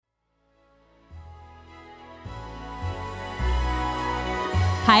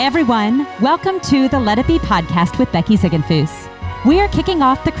Hi, everyone. Welcome to the Let It Be podcast with Becky Ziegenfuss. We are kicking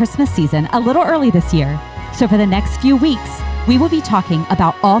off the Christmas season a little early this year. So for the next few weeks, we will be talking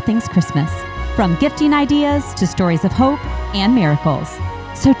about all things Christmas, from gifting ideas to stories of hope and miracles.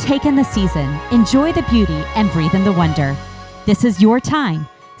 So take in the season, enjoy the beauty, and breathe in the wonder. This is your time.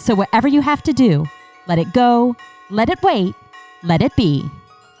 So whatever you have to do, let it go, let it wait, let it be.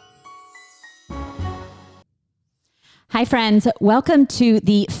 Hi, friends. Welcome to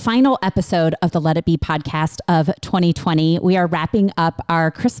the final episode of the Let It Be podcast of 2020. We are wrapping up our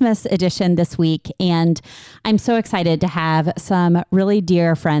Christmas edition this week, and I'm so excited to have some really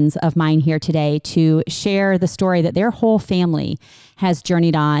dear friends of mine here today to share the story that their whole family has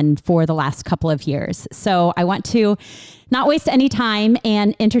journeyed on for the last couple of years. So I want to not waste any time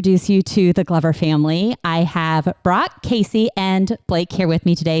and introduce you to the Glover family. I have Brock, Casey, and Blake here with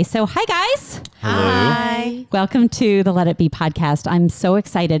me today. So hi, guys. Hello. Hi. Welcome to the Let It Be podcast. I'm so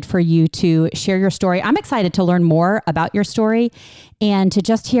excited for you to share your story. I'm excited to learn more about your story and to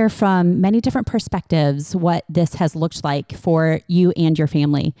just hear from many different perspectives what this has looked like for you and your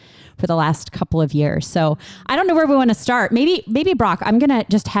family for the last couple of years. So I don't know where we want to start. Maybe Brock, I'm going to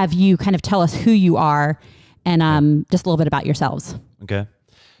just have you kind of tell us who you are and just a little bit about yourselves. Okay.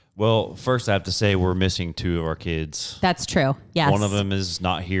 Well, first I have to say we're missing two of our kids. That's true. Yes. One of them is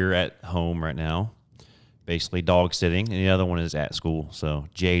not here at home right now, basically dog sitting, and the other one is at school. So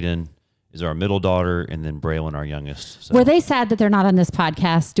Jaden is our middle daughter, and then Braylon, our youngest. So. Were they sad that they're not on this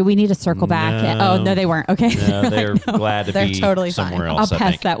podcast? Do we need to circle back? No. Oh, no, they weren't. Okay. No, they're glad to be totally somewhere fine. else, I'll I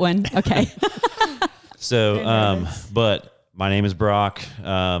pass think. that one. Okay. So, but my name is Brock.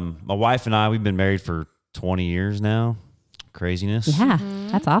 My wife and I, we've been married for 20 years now. Craziness. Yeah,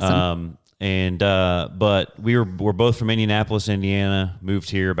 that's awesome. But we're both from Indianapolis, Indiana, moved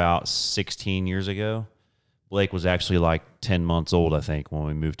here about 16 years ago. Blake was actually like 10 months old, I think, when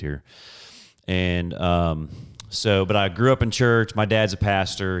we moved here. And but I grew up in church. My dad's a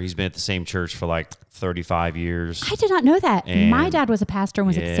pastor. He's been at the same church for like 35 years. I did not know that. And My dad was a pastor and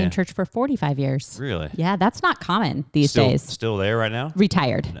was at the yeah. same church for 45 years. Really? Yeah, that's not common these Still, days. still there right now?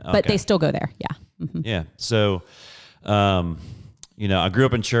 Retired, but Okay. they still go there. Yeah. Mhm. Yeah. So, I grew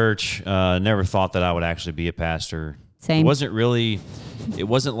up in church. Never thought that I would actually be a pastor. Same. It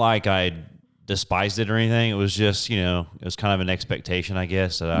wasn't like I despised it or anything. It was just, it was kind of an expectation, I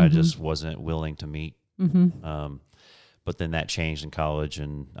guess, that I just wasn't willing to meet. Mm-hmm. But then that changed in college,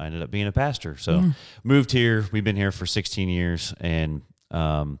 and I ended up being a pastor. So moved here. We've been here for 16 years, and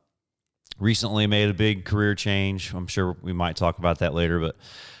recently made a big career change. I'm sure we might talk about that later, but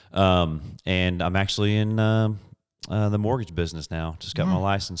and I'm actually in the mortgage business now. Just got my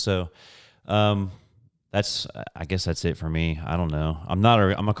license. So I guess that's it for me. I don't know.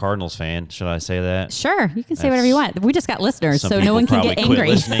 I'm a Cardinals fan. Should I say that? Sure, you can say whatever you want. We just got listeners, Some so no people one can probably get quit angry.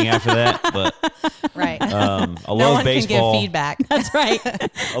 listening after that, but Right. I No love one baseball. can give feedback. That's right.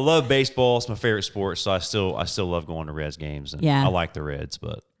 I love baseball. It's my favorite sport, so I still love going to Reds games. And Yeah. I like the Reds,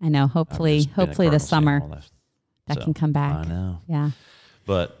 but I know. I've Hopefully just been a this Cardinals fan summer all life. that So, can come back. I know. Yeah.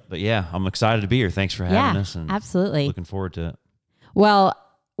 But yeah, I'm excited to be here. Thanks for having us. And absolutely. looking forward to it. Well,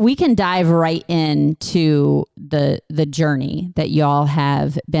 we can dive right into the journey that y'all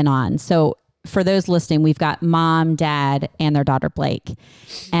have been on. So for those listening, we've got mom, dad, and their daughter, Blake.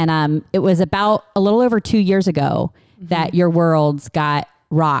 And it was about a little over 2 years ago that your worlds got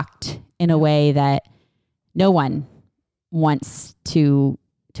rocked in a way that no one wants to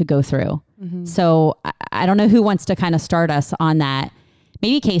go through. So I don't know who wants to kind of start us on that.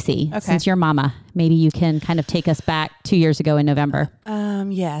 Maybe Casey, Okay. since you're mama, maybe you can kind of take us back 2 years ago in November.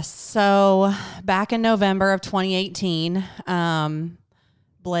 Yes. So back in November of 2018,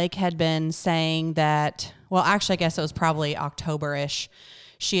 Blake had been saying that, well, actually, I guess it was probably October-ish.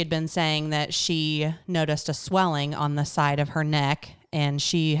 She had been saying that she noticed a swelling on the side of her neck, and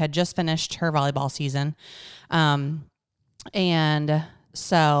she had just finished her volleyball season. And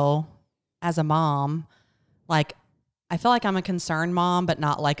so as a mom, like, I feel like I'm a concerned mom, but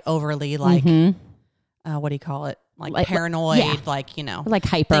not like overly like, what do you call it? Like paranoid, yeah. like, Like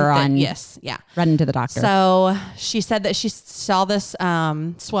hyper think that- on yes. Yeah. running to the doctor. So she said that she saw this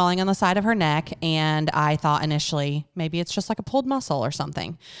swelling on the side of her neck, and I thought initially maybe it's just like a pulled muscle or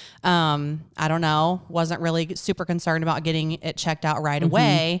something. I don't know. Wasn't really super concerned about getting it checked out right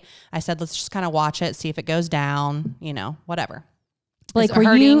away. I said, let's just kind of watch it, see if it goes down, whatever. Blake, Is it were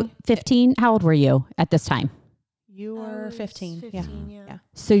hurting? you 15? How old were you at this time? You were 15. Yeah.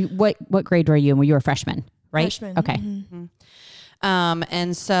 So what grade were you when you were a freshman, right? Freshman. Okay.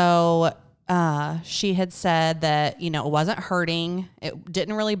 And so she had said that, it wasn't hurting. It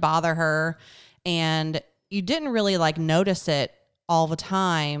didn't really bother her. And you didn't really like notice it all the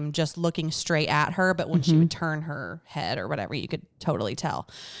time, just looking straight at her. But when she would turn her head or whatever, you could totally tell.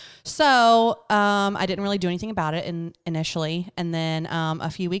 So I didn't really do anything about it initially. And then a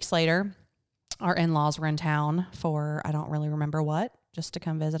few weeks later, our in-laws were in town for, I don't really remember what, just to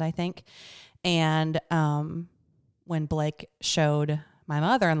come visit, I think. And when Blake showed my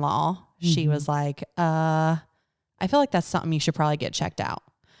mother-in-law, she was like, I feel like that's something you should probably get checked out.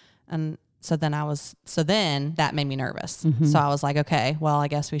 And so then that made me nervous. So I was like, okay, well, I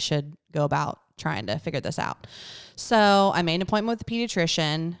guess we should go about trying to figure this out. So I made an appointment with the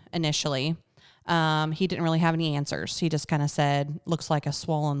pediatrician initially. He didn't really have any answers. He just kind of said, looks like a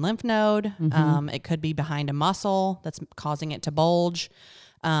swollen lymph node. It could be behind a muscle that's causing it to bulge.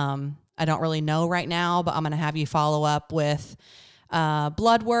 I don't really know right now, but I'm going to have you follow up with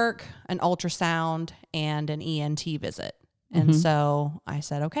blood work, an ultrasound, and an ENT visit. And so I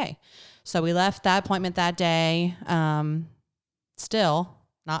said, okay. So we left that appointment that day. Still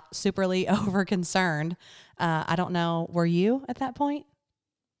not superly over concerned. I don't know. Were you at that point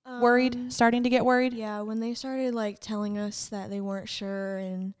worried, starting to get worried? Yeah. When they started like telling us that they weren't sure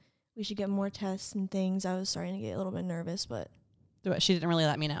and we should get more tests and things, I was starting to get a little bit nervous, but she didn't really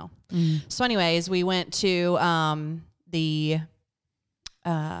let me know. So anyways, we went to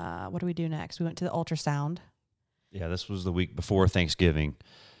what do we do next? We went to the ultrasound. Yeah, this was the week before Thanksgiving.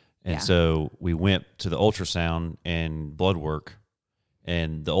 And so we went to the ultrasound and blood work,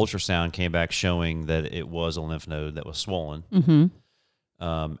 and the ultrasound came back showing that it was a lymph node that was swollen.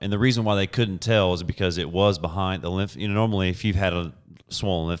 And the reason why they couldn't tell is because it was behind the lymph. Normally if you've had a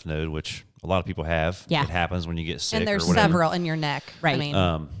swollen lymph node, which a lot of people have, it happens when you get sick. And there's or whatever. several in your neck. Right.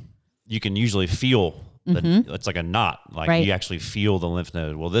 I mean, you can usually feel it's like a knot. Like you actually feel the lymph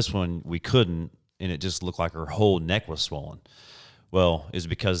node. Well, this one we couldn't, and it just looked like her whole neck was swollen. Well, it's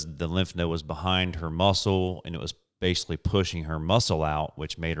because the lymph node was behind her muscle, and it was basically pushing her muscle out,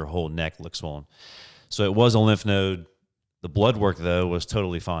 which made her whole neck look swollen. So it was a lymph node. The blood work, though, was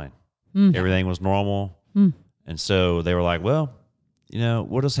totally fine. Everything was normal. And so they were like, well,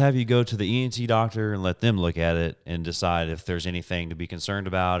 we'll just have you go to the ENT doctor and let them look at it and decide if there's anything to be concerned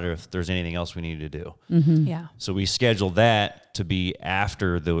about or if there's anything else we need to do. Yeah. So we scheduled that to be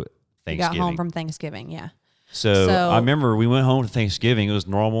after the Thanksgiving. Got home from Thanksgiving, yeah. So I remember we went home to Thanksgiving. It was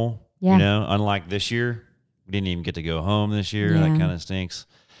normal, unlike this year. We didn't even get to go home this year. That kind of stinks.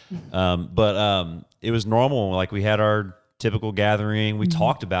 But it was normal. Like we had our typical gathering. We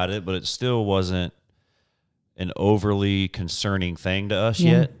talked about it, but it still wasn't an overly concerning thing to us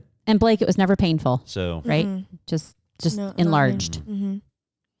yet. And Blake, it was never painful. So right, just enlarged.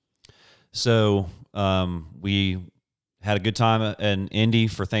 So we had a good time in Indy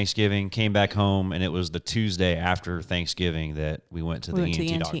for Thanksgiving, came back home, and it was the Tuesday after Thanksgiving that we went to the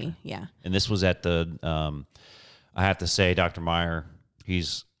ENT doctor. Yeah. And this was at the, I have to say, Dr. Meyer,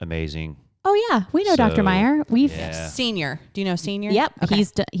 he's amazing. Oh, yeah. We know Dr. Meyer. We've Senior. Do you know Senior? Yep. Okay.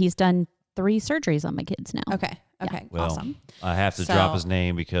 He's done 3 surgeries on my kids now. Okay. Well, awesome. I have to drop his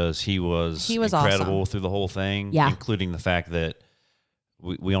name because he was incredible through the whole thing, including the fact that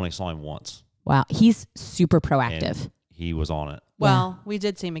we only saw him once. Wow. He's super proactive. And he was on it. Well, we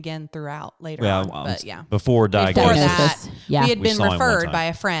did see him again throughout later on, but before diagnosis. Before that, we had been saw him referred by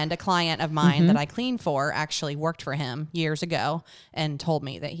a friend, a client of mine that I cleaned for, actually worked for him years ago and told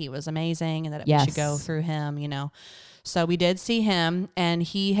me that he was amazing and that we should go through him, So we did see him, and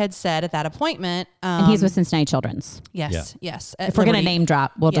he had said at that appointment... and he's with Cincinnati Children's. Yes. If we're going to name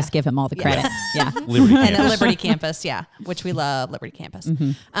drop, we'll just give him all the credit. Liberty and at Liberty Campus, which we love, Liberty Campus.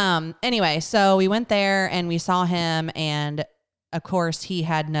 Anyway, so we went there, and we saw him, and of course, he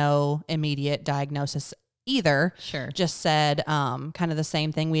had no immediate diagnosis either. Sure. Just said kind of the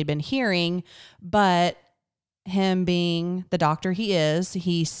same thing we had been hearing, but him being the doctor he is,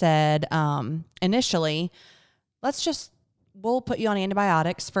 he said initially... we'll put you on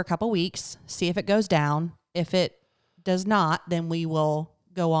antibiotics for a couple weeks, see if it goes down. If it does not, then we will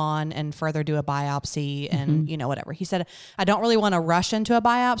go on and further do a biopsy and, whatever. He said, I don't really want to rush into a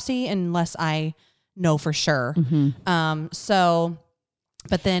biopsy unless I know for sure.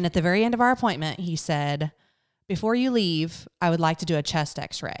 But then at the very end of our appointment, he said, before you leave, I would like to do a chest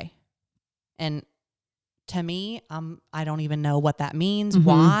x-ray. And to me, I don't even know what that means,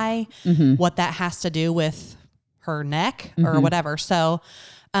 why, what that has to do with her neck or whatever. So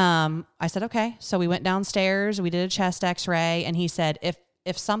I said, okay. So we went downstairs, we did a chest x-ray, and he said,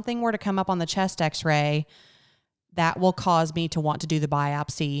 if something were to come up on the chest x-ray, that will cause me to want to do the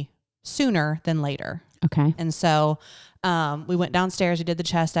biopsy sooner than later. Okay. And so we went downstairs, we did the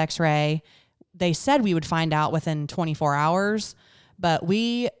chest x-ray. They said we would find out within 24 hours, but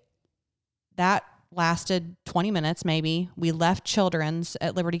that lasted 20 minutes maybe. We left Children's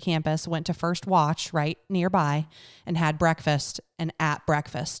at Liberty Campus, went to First Watch right nearby, and had breakfast. And at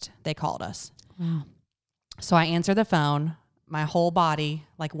breakfast, they called us. Wow. So I answered the phone. My whole body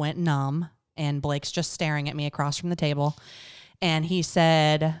like went numb, and Blake's just staring at me across from the table. And he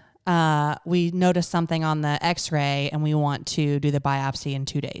said, we noticed something on the x-ray and we want to do the biopsy in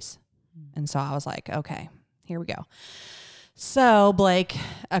 2 days. And so I was like, okay, here we go. So Blake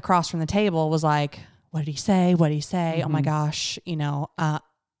across from the table was like, what did he say? What did he say? Mm-hmm. Oh my gosh. You know,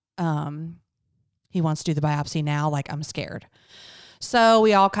 he wants to do the biopsy now. Like, I'm scared. So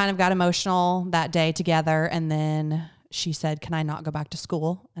we all kind of got emotional that day together. And then she said, can I not go back to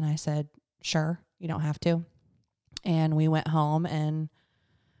school? And I said, sure, you don't have to. And we went home, and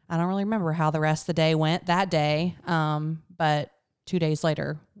I don't really remember how the rest of the day went that day. But 2 days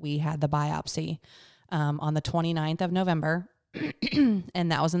later, we had the biopsy on the 29th of November.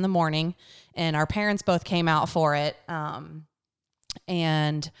 And that was in the morning. And our parents both came out for it.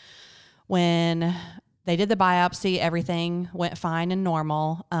 And when they did the biopsy, everything went fine and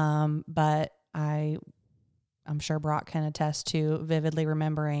normal. But I'm sure Brock can attest to vividly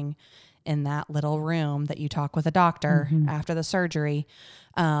remembering in that little room that you talk with a doctor after the surgery.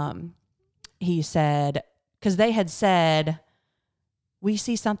 He said, because they had said, we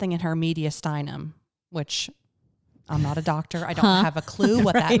see something in her mediastinum, which I'm not a doctor. I don't have a clue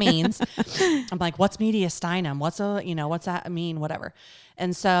what that means. I'm like, what's mediastinum? What's that mean? Whatever.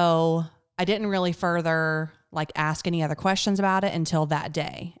 And so I didn't really further like ask any other questions about it until that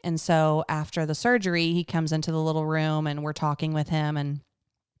day. And so after the surgery, he comes into the little room and we're talking with him. And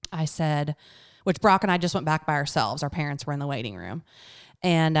I said, which Brock and I just went back by ourselves. Our parents were in the waiting room.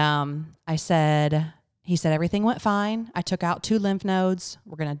 And he said, everything went fine. I took out 2 lymph nodes.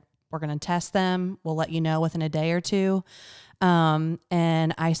 We're going to test them. We'll let you know within a day or 2.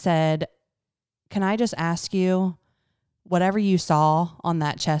 And I said, can I just ask you, whatever you saw on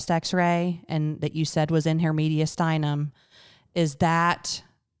that chest x-ray and that you said was in her mediastinum, is that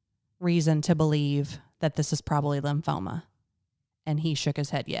reason to believe that this is probably lymphoma? And he shook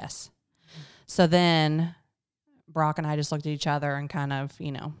his head yes. So then Brock and I just looked at each other and kind of,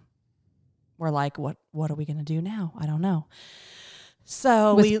 we're like, what are we going to do now? I don't know.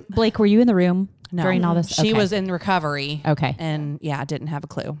 So Blake, were you in the room no, during all this? She was in recovery. Okay. And I didn't have a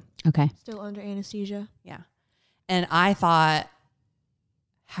clue. Okay. Still under anesthesia. Yeah. And I thought,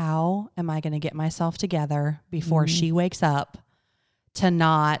 how am I going to get myself together before she wakes up to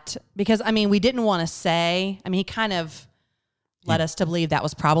not, because we didn't want to say, he kind of led us to believe that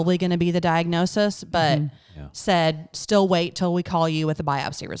was probably going to be the diagnosis, but said, still wait till we call you with the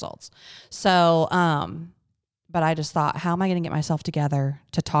biopsy results. So, but I just thought, how am I going to get myself together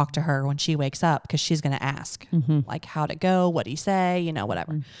to talk to her when she wakes up? Because she's going to ask, like, how'd it go? What'd he say?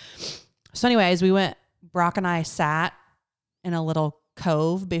 Whatever. So anyways, Brock and I sat in a little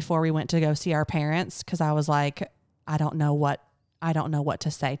cove before we went to go see our parents, because I was like, I don't know what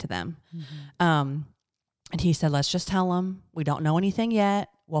to say to them. And he said, let's just tell them we don't know anything yet.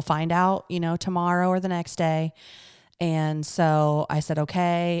 We'll find out, tomorrow or the next day. And so I said,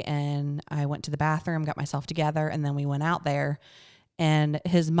 okay. And I went to the bathroom, got myself together, and then we went out there. And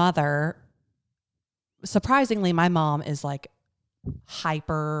his mother, surprisingly, my mom is like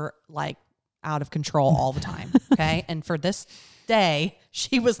hyper, like out of control all the time. Okay. And for this day,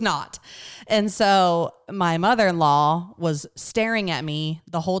 she was not. And so my mother-in-law was staring at me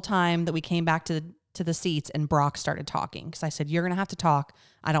the whole time that we came back to the seats, and Brock started talking, because I said, you're going to have to talk.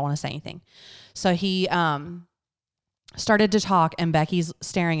 I don't want to say anything. So he started to talk, and Becky's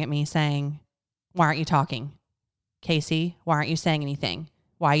staring at me saying, why aren't you talking? Casey, why aren't you saying anything?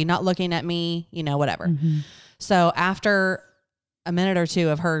 Why are you not looking at me? Whatever. So after a minute or 2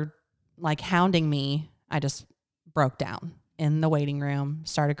 of her like hounding me, I just broke down in the waiting room,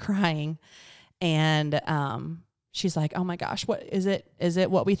 started crying. And she's like, oh my gosh, what is it? Is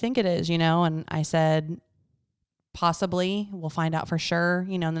it what we think it is? And I said, possibly. We'll find out for sure,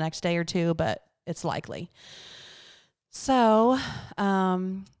 in the next day or 2, but it's likely. So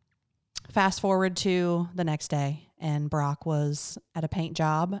fast forward to the next day, and Brock was at a paint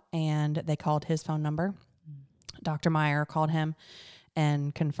job, and they called his phone number. Dr. Meyer called him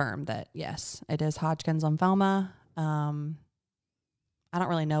and confirmed that, yes, it is Hodgkins lymphoma. I don't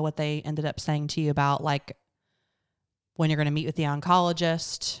really know what they ended up saying to you about, like, when you're going to meet with the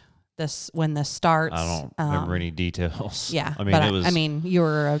oncologist, when this starts. I don't remember any details. Yeah. You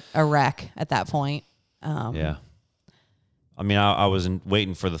were a wreck at that point. Yeah. I was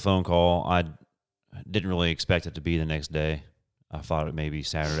waiting for the phone call. I didn't really expect it to be the next day. I thought it may be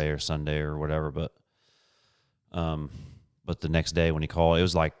Saturday or Sunday or whatever, but the next day when he called, it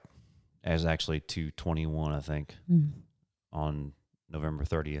was like as actually 2/21, I think, on November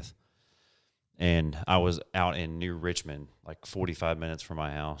 30th. And I was out in New Richmond, like 45 minutes from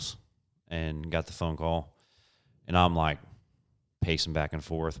my house, and got the phone call. And I'm like pacing back and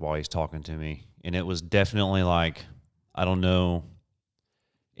forth while he's talking to me. And it was definitely like, I don't know,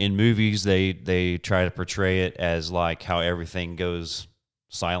 in movies they try to portray it as like how everything goes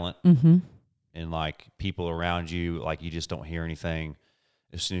silent, and like people around you, like you just don't hear anything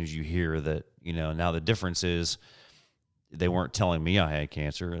as soon as you hear that, now the difference is they weren't telling me I had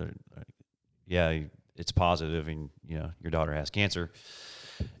cancer. Yeah, it's positive, and your daughter has cancer.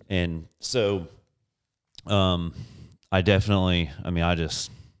 And so I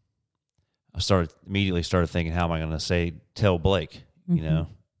immediately started thinking, how am I going to tell Blake, you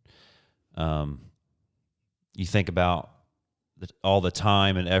think about all the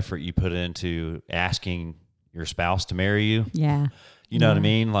time and effort you put into asking your spouse to marry you. Yeah. You know what I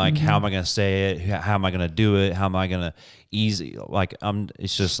mean? Like, how am I going to say it? How am I going to do it? How am I going to I'm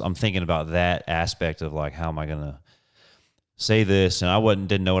thinking about that aspect of like, how am I going to say this? And I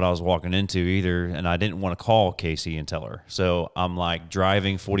didn't know what I was walking into either. And I didn't want to call Casey and tell her. So I'm like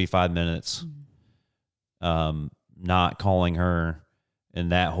driving 45 minutes, not calling her.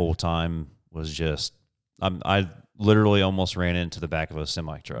 And that whole time was just, I literally almost ran into the back of a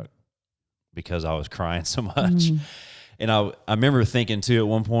semi truck because I was crying so much. And I remember thinking too at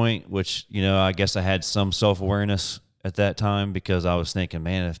one point, which, I guess I had some self-awareness at that time, because I was thinking,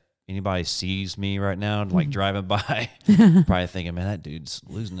 man, if anybody sees me right now, like driving by, probably thinking, man, that dude's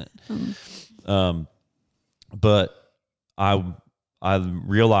losing it. But I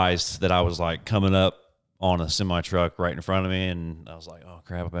realized that I was like coming up on a semi truck right in front of me, and I was like, oh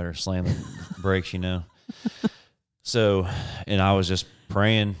crap, I better slam the brakes, So, and I was just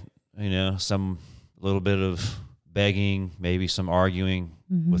praying, some little bit of begging, maybe some arguing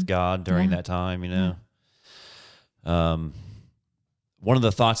with God during that time, One of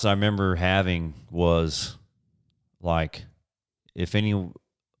the thoughts that I remember having was like,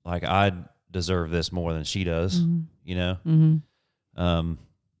 I deserve this more than she does,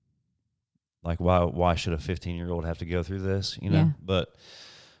 like why should a 15-year-old have to go through this, But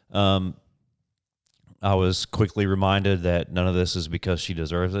I was quickly reminded that none of this is because she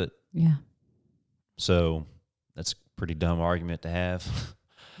deserves it. Yeah. So that's a pretty dumb argument to have.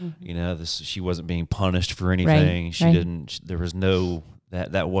 She wasn't being punished for anything. Right, she right. didn't, there was no,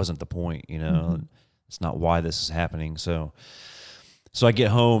 that wasn't the point, It's not why this is happening. So I get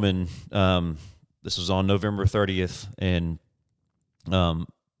home, and this was on November 30th, and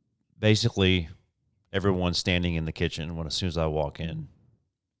basically everyone's standing in the kitchen as soon as I walk in.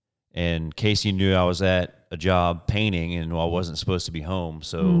 And Casey knew I was at a job painting, and I wasn't supposed to be home.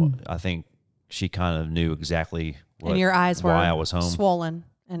 So I think she kind of knew exactly and your eyes were why I was home. Swollen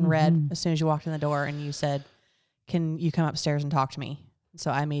and red as soon as you walked in the door, and you said, can you come upstairs and talk to me?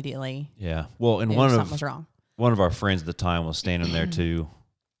 So I immediately Well, and knew something was wrong. One of our friends at the time was standing there too.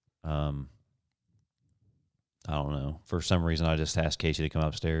 I don't know. For some reason, I just asked Casey to come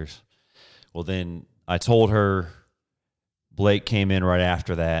upstairs. Well, then I told her. Blake came in right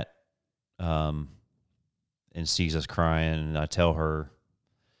after that, and sees us crying, and I tell her.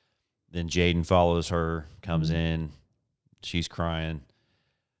 Then Jaden follows her, comes in, she's crying.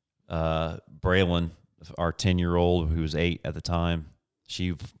 Braylon, our 10-year-old, who was 8 at the time,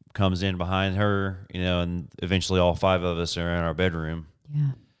 she comes in behind her, and eventually all 5 of us are in our bedroom.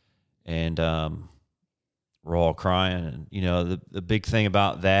 Yeah. And we're all crying. And, the big thing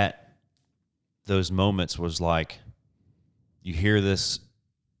about those moments was like, you hear this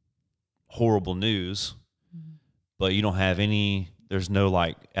horrible news, but you don't have there's no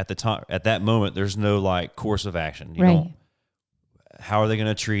like, at that moment, there's no like course of action. How are they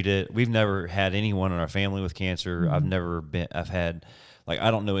going to treat it? We've never had anyone in our family with cancer. I don't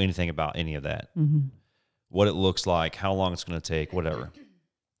know anything about any of that. What it looks like, how long it's going to take, whatever.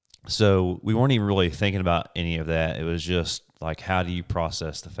 So we weren't even really thinking about any of that. It was just like, how do you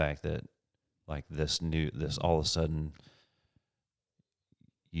process the fact that like this all of a sudden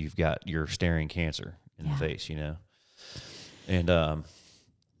you're staring cancer in the face, And the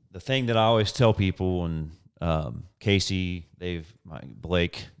thing that I always tell people, and Casey,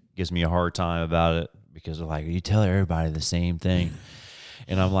 Blake gives me a hard time about it, because they're like, you tell everybody the same thing.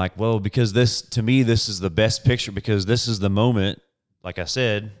 And I'm like, well, because to me, this is the best picture, because this is the moment, like I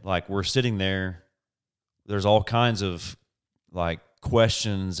said, like we're sitting there, there's all kinds of like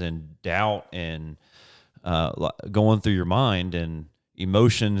questions and doubt and going through your mind, and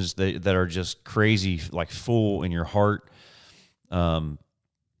emotions that are just crazy, like full in your heart.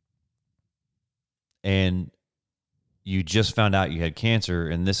 And you just found out you had cancer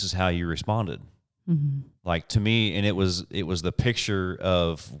and this is how you responded. Mm-hmm. Like to me, and it was the picture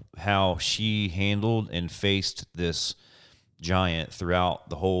of how she handled and faced this giant throughout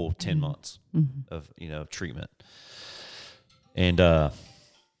the whole 10 months of, treatment. And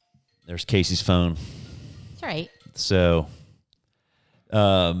there's Casey's phone. That's right. So,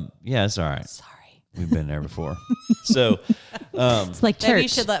 yeah, it's all right. Sorry. We've been there before. So, It's like church. Maybe you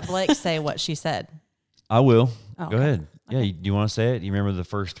should let Blake say what she said. I will. Oh, Go okay. ahead. Yeah, Okay. do you want to say it? You remember the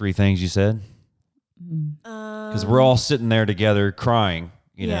first 3 things you said? Mm-hmm. Because we're all sitting there together crying,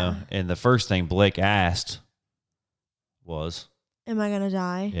 you Yeah. know, and the first thing Blake asked was, Am I gonna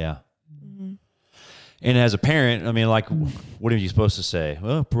die? yeah. Mm-hmm. And as a parent, I mean, like, what are you supposed to say?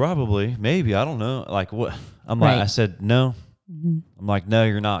 Well, probably, maybe, I don't know. Like, what? I'm like, Right. I said, no. Mm-hmm. I'm like, no,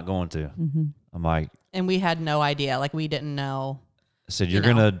 you're not going to. Mm-hmm. I'm like, And we had no idea. Like, we didn't know. I said, you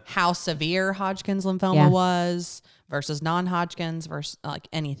you're know, going to, how severe Hodgkins lymphoma Yeah. was versus non-Hodgkins versus like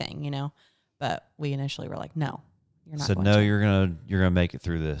anything, you know. But we initially were like, no, you're not. said, going no, to. you're going to make it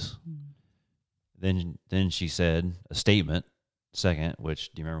through this. Then she said a statement second,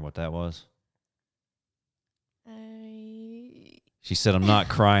 which, do you remember what that was? She said, I'm not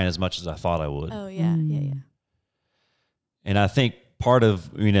crying as much as I thought I would. Oh yeah, yeah. And I think part of,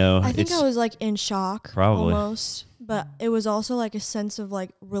 I think it's I was like in shock, Probably. almost, but it was also like a sense of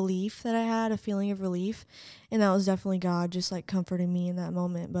like relief that I had, a feeling of relief, and that was definitely God just like comforting me in that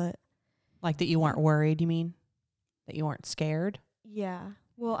moment. But Like that you weren't worried, you mean? That you weren't scared? yeah,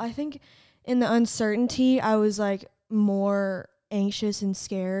 well, I think in the uncertainty, I was like more anxious and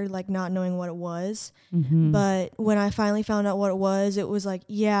scared, like not knowing what it was. Mm-hmm. But when I finally found out what it was like,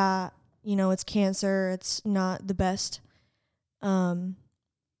 yeah, it's cancer. It's not the best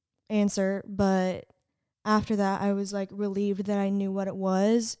answer, but after that I was like relieved that I knew what it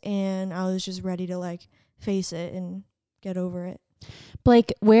was, and I was just ready to like face it and get over it.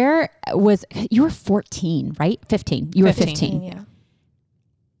 Blake, you were 14, right? 15. You were 15. Yeah.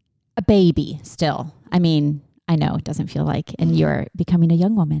 A baby still. I mean, I know it doesn't feel like, and you're becoming a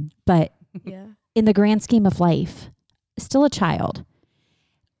young woman, but Yeah. in the grand scheme of life, still a child.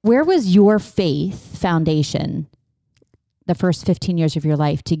 Where was your faith foundation the first 15 years of your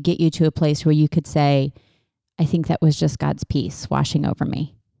life to get you to a place where you could say, I think that was just God's peace washing over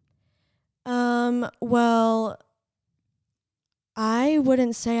me? Well, I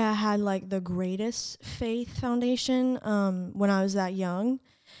wouldn't say I had like the greatest faith foundation when I was that young,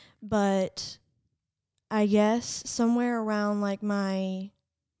 but I guess somewhere around like when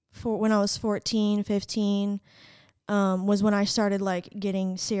I was 14, 15, was when I started like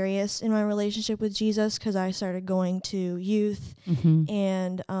getting serious in my relationship with Jesus, because I started going to youth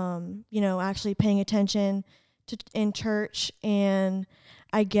and, actually paying attention in church. And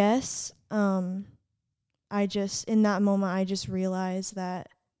I guess in that moment, I just realized that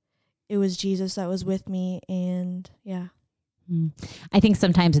it was Jesus that was with me. And yeah. I think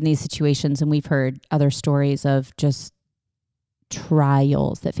sometimes in these situations, and we've heard other stories of just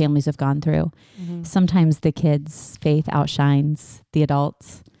trials that families have gone through, sometimes the kids' faith outshines the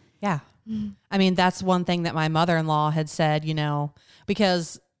adults. Yeah. I mean, that's one thing that my mother-in-law had said,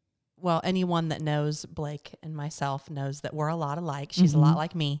 because, well, anyone that knows Blake and myself knows that we're a lot alike. She's a lot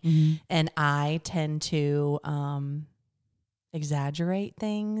like me. And I tend to exaggerate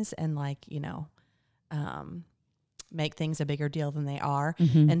things and make things a bigger deal than they are.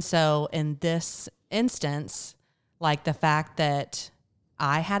 And so in this instance, like the fact that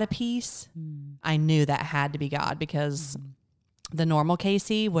I had a peace, I knew that had to be God, because the normal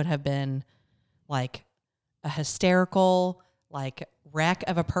Casey would have been like a hysterical, like wreck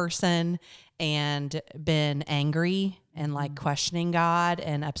of a person and been angry and like questioning God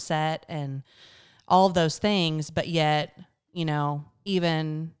and upset and all of those things. But yet,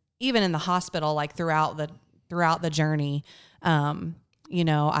 even in the hospital, like throughout the journey,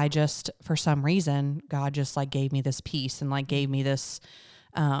 I just, for some reason, God just like gave me this peace and like gave me this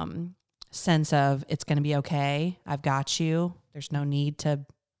sense of, it's going to be okay. I've got you. There's no need to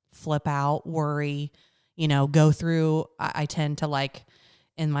flip out, worry, go through. I tend to, like,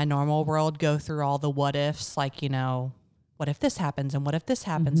 in my normal world, go through all the what ifs, like, what if this happens and what if this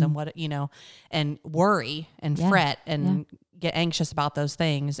happens and what, and worry and fret and get anxious about those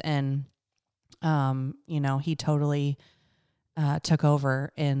things. And, he totally took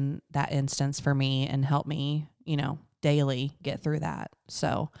over in that instance for me and helped me, daily get through that.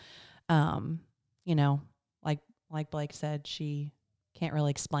 So, like Blake said, she can't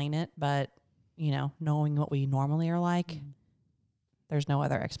really explain it, but, knowing what we normally are like, there's no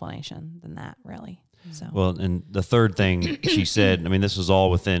other explanation than that, really. So, well, and the third thing she said, I mean, this was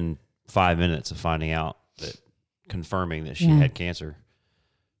all within 5 minutes of finding out that confirming that she had cancer.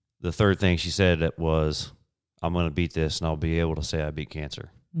 The third thing she said was, I'm going to beat this and I'll be able to say I beat cancer.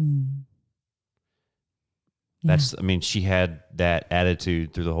 Yeah. She had that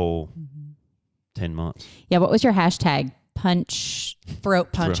attitude through the whole 10 months. Yeah. What was your hashtag?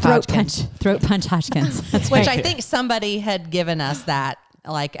 Throat punch Hodgkins. Throat punch Hodgkins. That's Which right. I think somebody had given us that,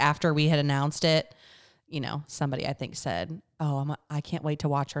 like after we had announced it, somebody I think said, I can't wait to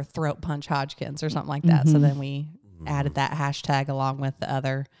watch her throat punch Hodgkins or something like that. So then we added that hashtag along with the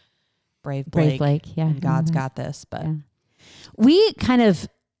other Brave Blake. Yeah. And God's got this. But we kind of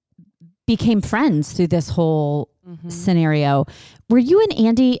became friends through this whole scenario. Were you and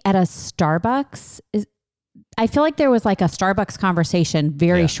Andy at a Starbucks? I feel like there was like a Starbucks conversation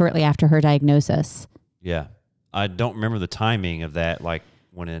very shortly after her diagnosis. Yeah. I don't remember the timing of that, like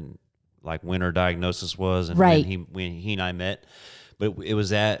when her diagnosis was and when he and I met. But it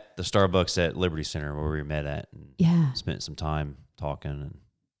was at the Starbucks at Liberty Center where we met at and spent some time talking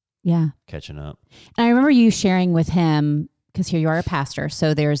and catching up. And I remember you sharing with him, because here you are a pastor,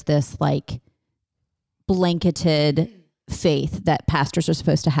 so there's this like blanketed faith that pastors are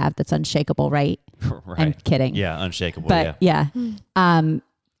supposed to have that's unshakable, right? Right. I'm kidding. Yeah, unshakable. But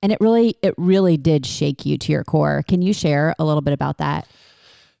and it really did shake you to your core. Can you share a little bit about that?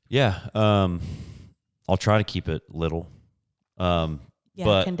 Yeah. I'll try to keep it little. But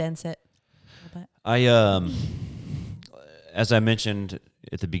condense it a little bit. As I mentioned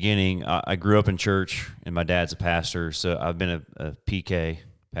at the beginning, I grew up in church and my dad's a pastor. So I've been a PK,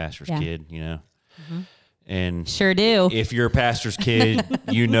 pastor's kid, and sure do. If you're a pastor's kid,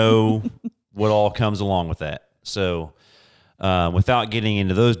 you know what all comes along with that. So, without getting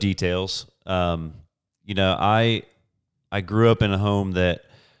into those details, I grew up in a home that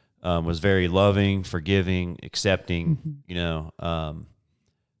was very loving, forgiving, accepting.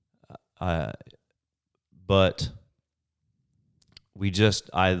 But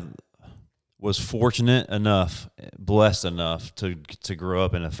I was fortunate enough, blessed enough to grow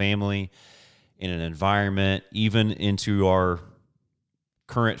up in a family, in an environment, even into our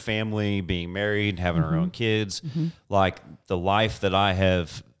current family, being married, having our own kids, like the life that I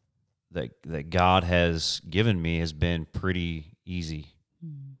have, that God has given me has been pretty easy.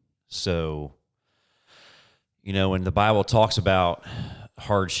 So, when the Bible talks about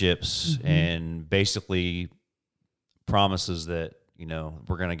hardships and basically promises that,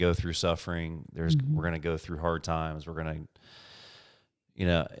 we're going to go through suffering, we're going to go through hard times, we're going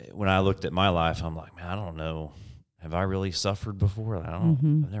to, when I looked at my life, I'm like, man, I don't know. Have I really suffered before? I've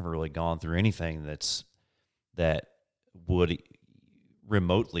never really gone through anything that would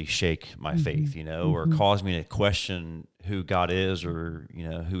remotely shake my faith, or cause me to question who God is or,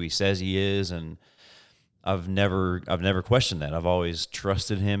 who he says he is. And I've never questioned that. I've always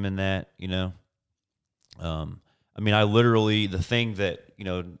trusted him in that, I literally, the thing that,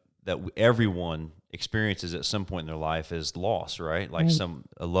 that everyone experiences at some point in their life is loss, right? Like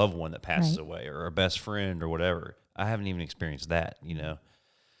a loved one that passes away or a best friend or whatever. I haven't even experienced that,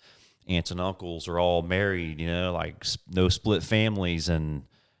 Aunts and uncles are all married, like no split families. And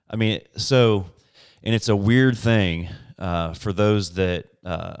and it's a weird thing for those that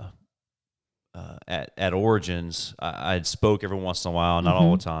at Origins, I'd spoke every once in a while, not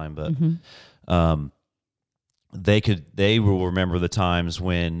all the time, but they will remember the times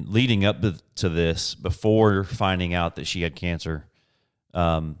when leading up to this, before finding out that she had cancer,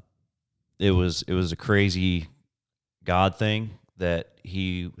 it was a crazy God thing that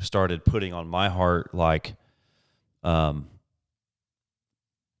he started putting on my heart. Like, there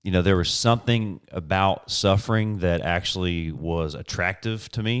was something about suffering that actually was attractive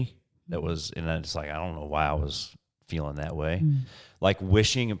to me. And it's like, I don't know why I was feeling that way. Like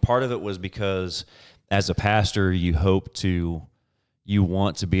wishing, and part of it was because as a pastor, you want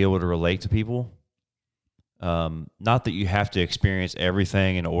to be able to relate to people. Not that you have to experience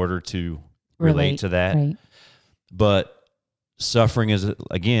everything in order to relate to that. Right. But suffering is,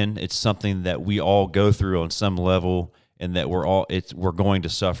 again, it's something that we all go through on some level, and that we're going to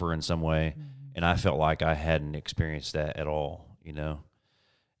suffer in some way. And I felt like I hadn't experienced that at all,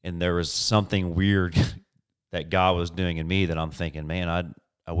 and there was something weird that God was doing in me that I'm thinking, man,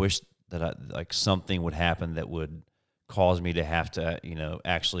 I wish that something would happen that would cause me to have to,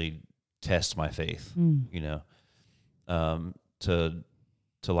 actually test my faith, to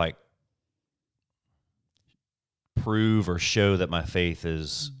like prove or show that my faith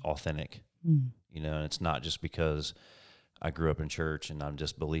is authentic, and it's not just because I grew up in church and I'm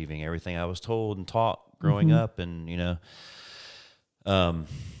just believing everything I was told and taught growing up. And, now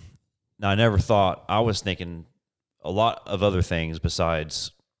I never thought, I was thinking a lot of other things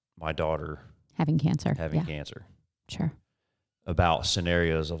besides my daughter having cancer. Sure. about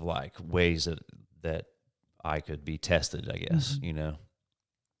scenarios of like ways that I could be tested, I guess, Mm-hmm. you know?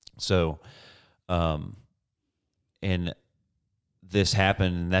 So, and this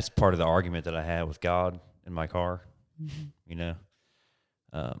happened, and that's part of the argument that I had with God in my car, Mm-hmm. you know?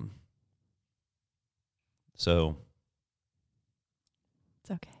 So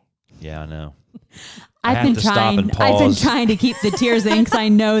It's okay. yeah, I know. I've been trying to keep the tears in because I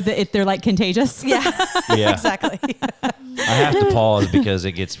know that they're like contagious. Yeah. Yeah. Exactly. I have to pause because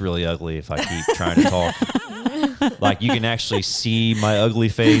it gets really ugly if I keep trying to talk. Like, you can actually see my ugly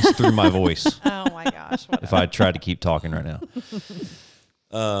face through my voice Oh my gosh. if I try to keep talking right now.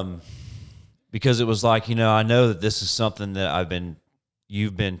 Because it was like, you know, I know that this is something that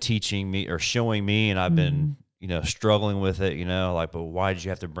you've been teaching me or showing me, and I've been, you know, struggling with it, you know, like, but why did you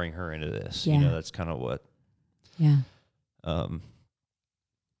have to bring her into this? Yeah. You know, that's kind of what. Yeah.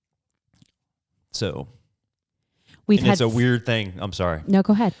 So We've had it's a weird thing. I'm sorry. No,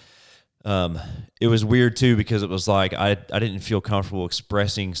 go ahead. It was weird too, because it was like, I didn't feel comfortable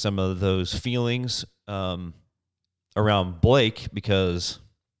expressing some of those feelings, around Blake, because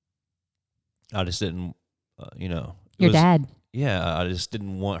I just didn't, you know, Your dad. Yeah. I just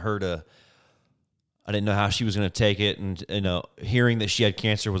didn't want her to, I didn't know how she was going to take it. And, you know, hearing that she had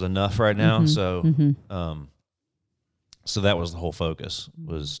cancer was enough right now. Mm-hmm. So, Mm-hmm. so that was the whole focus,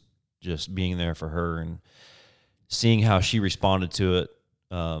 was just being there for her, and seeing how she responded to it,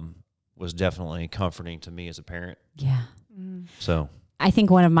 was definitely comforting to me as a parent. Yeah. So I think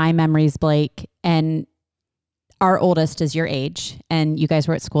one of my memories, Blake, and our oldest is your age, and you guys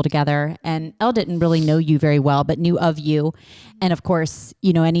were at school together, and Elle didn't really know you very well, but knew of you. And of course,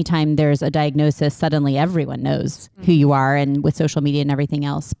 you know, anytime there's a diagnosis, suddenly everyone knows who you are, and with social media and everything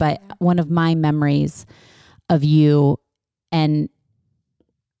else. But one of my memories of you and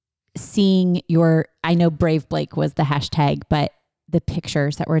seeing I know Brave Blake was the hashtag, but the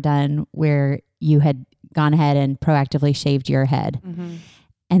pictures that were done where you had gone ahead and proactively shaved your head. Mm-hmm.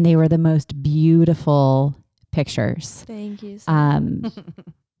 And they were the most beautiful pictures. Thank you. And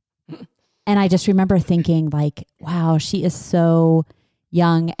I just remember thinking like, wow, she is so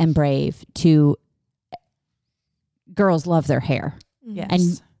young and brave. Girls love their hair.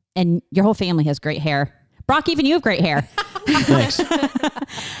 Yes. And your whole family has great hair. Brock, even you have great hair. thanks.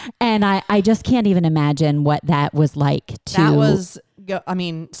 And I just can't even imagine what that was like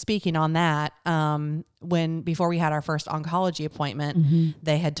speaking on that, before we had our first oncology appointment,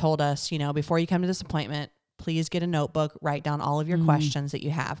 they had told us, you know, before you come to this appointment, please get a notebook, write down all of your questions that you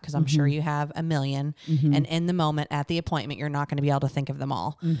have, because I'm sure you have a million. And in the moment at the appointment, you're not going to be able to think of them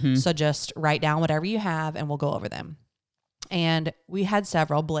all. So just write down whatever you have and we'll go over them. And we had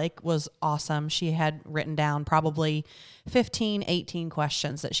several. Blake was awesome. She had written down probably 15, 18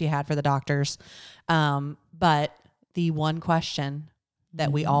 questions that she had for the doctors. But the one question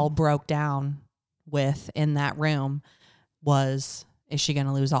that we all broke down with in that room was, is she going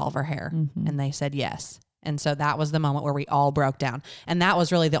to lose all of her hair? And they said yes. And so that was the moment where we all broke down. And that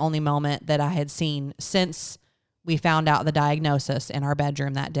was really the only moment that I had seen since we found out the diagnosis in our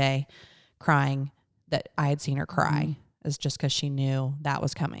bedroom that day, crying, that I had seen her cry. Is just because she knew that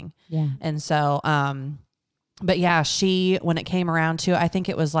was coming. Yeah. And so, but yeah, when it came around to, I think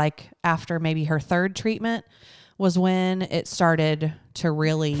it was like after maybe her third treatment was when it started to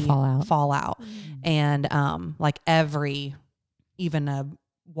really fall out. And like even a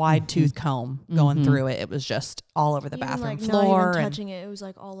wide tooth comb going through it, it was just all over the bathroom floor. Not even touching it was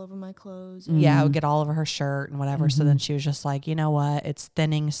like all over my clothes. Yeah, it would get all over her shirt and whatever. So then she was just like, you know what, it's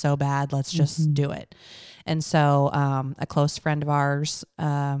thinning so bad, let's just do it. And so a close friend of ours,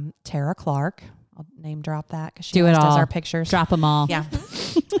 Tara Clark, I'll name drop that because she does our pictures. Drop them all. Yeah.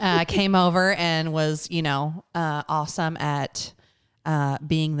 Came over and was, you know, awesome at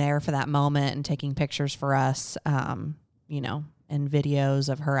being there for that moment and taking pictures for us, you know, and videos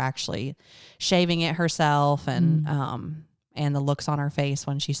of her actually shaving it herself and the looks on her face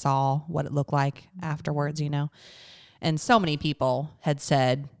when she saw what it looked like afterwards, you know. And so many people had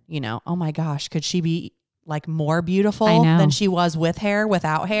said, you know, oh my gosh, could she be like more beautiful than she was with hair,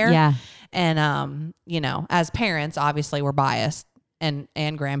 without hair? Yeah. And, you know, as parents, obviously we're biased and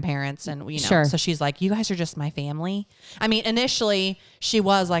grandparents and, you know, so she's like, you guys are just my family. I mean, initially she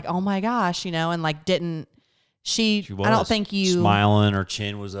was like, oh my gosh, you know, and like I don't think you smiling, her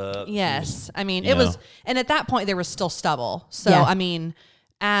chin was up. Yes. I mean, it was, and at that point there was still stubble. So, I mean,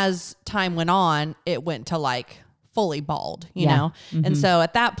 as time went on, it went to like fully bald, you know? And so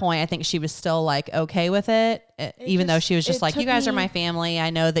at that point, I think she was still like okay with it, even though she was just like, you guys are my family.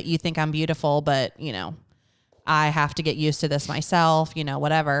 I know that you think I'm beautiful, but you know, I have to get used to this myself, you know,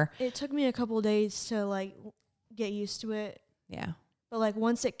 whatever. It took me a couple of days to like get used to it. Yeah. But like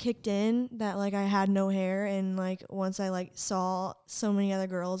once it kicked in that like I had no hair, and like once I like saw so many other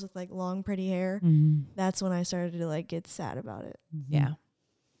girls with like long pretty hair, that's when I started to like get sad about it. Yeah.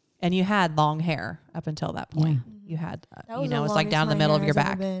 And you had long hair up until that point. You had, you know, it's like down the middle of your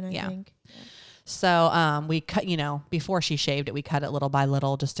back. I think. So we cut, you know, before she shaved it, we cut it little by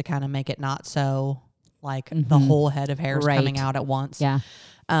little just to kind of make it not so like the whole head of hair is coming out at once. Yeah.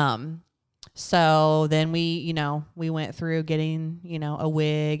 So then we, you know, we went through getting, you know, a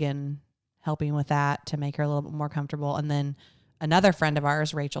wig and helping with that to make her a little bit more comfortable. And then another friend of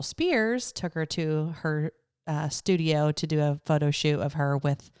ours, Rachel Spears, took her to her studio to do a photo shoot of her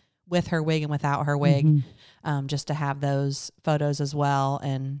with her wig and without her wig, just to have those photos as well.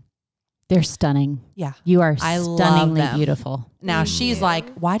 And they're stunning. Yeah. You are stunningly beautiful. Now she's like,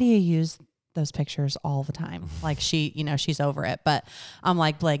 why do you use those pictures all the time? Like she, you know, she's over it, but I'm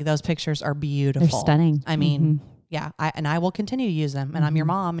like, Blake, those pictures are beautiful. They're stunning. I mean, yeah, I will continue to use them, and I'm your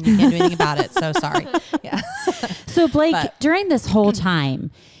mom and you can't do anything about it. So sorry. Yeah. So Blake, during this whole time,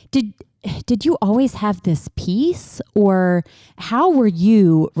 did you always have this peace, or how were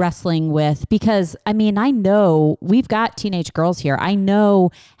you wrestling with, because I mean, I know we've got teenage girls here. I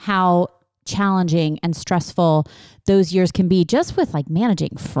know how challenging and stressful those years can be just with like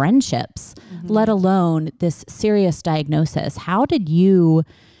managing friendships, let alone this serious diagnosis. How did you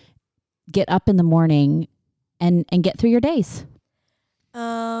get up in the morning and get through your days?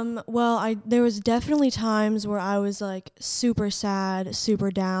 Well, there was definitely times where I was like super sad, super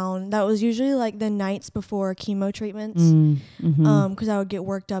down. That was usually like the nights before chemo treatments. 'Cause I would get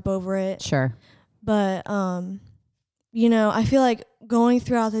worked up over it. Sure. But, you know, I feel like going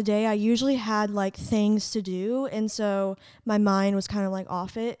throughout the day, I usually had like things to do. And so my mind was kind of like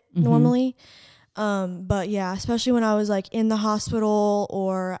off it normally. But yeah, especially when I was like in the hospital,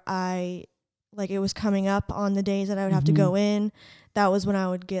 or it was coming up on the days that I would have to go in, that was when I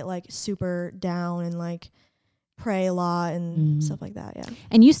would get like super down and like pray a lot and stuff like that. Yeah.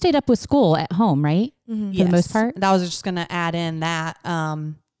 And you stayed up with school at home, right? For the most part? That was just going to add in that,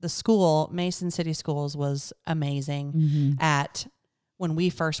 the school, Mason City Schools, was amazing at when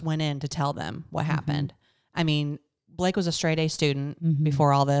we first went in to tell them what happened. I mean, Blake was a straight A student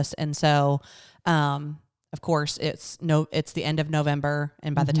before all this. And so, of course, it's the end of November.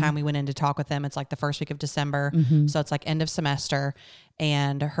 And by the time we went in to talk with them, it's like the first week of December. So it's like end of semester.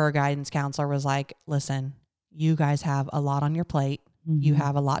 And her guidance counselor was like, listen, you guys have a lot on your plate. You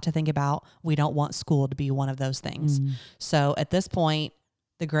have a lot to think about. We don't want school to be one of those things. So at this point,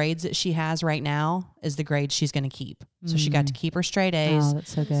 the grades that she has right now is the grades she's going to keep. So she got to keep her straight A's. Oh,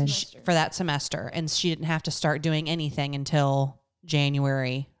 that's so good. For that semester. And she didn't have to start doing anything until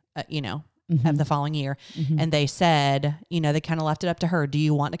January, of the following year. And they said, they kind of left it up to her. Do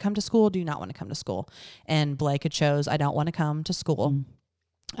you want to come to school? Do you not want to come to school? And Blake had chose, I don't want to come to school.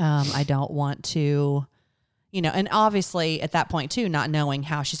 I don't want to, and obviously at that point too, not knowing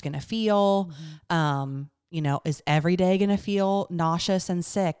how she's going to feel, is every day going to feel nauseous and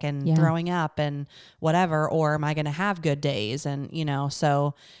sick and throwing up and whatever, or am I going to have good days? And,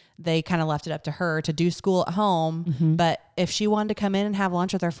 so they kind of left it up to her to do school at home. But if she wanted to come in and have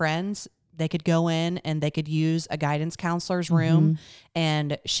lunch with her friends, they could go in and they could use a guidance counselor's room,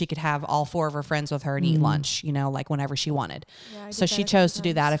 and she could have all four of her friends with her and eat lunch, like whenever she wanted. Yeah, so she chose to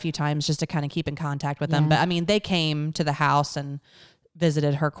do that a few times just to kind of keep in contact with them. But I mean, they came to the house and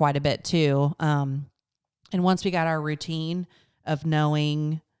visited her quite a bit too. And once we got our routine of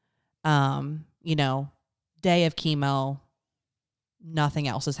knowing, day of chemo, nothing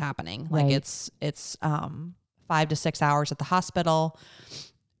else is happening. Like it's 5 to 6 hours at the hospital.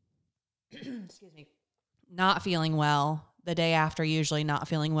 Excuse me. Not feeling well. The day after, usually not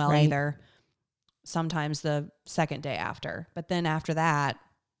feeling well either. Sometimes the second day after. But then after that,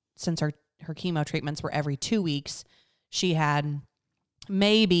 since her chemo treatments were every 2 weeks, she had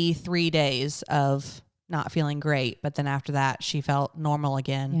maybe 3 days of not feeling great. But then after that, she felt normal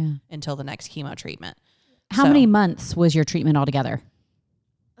again until the next chemo treatment. How many months was your treatment altogether?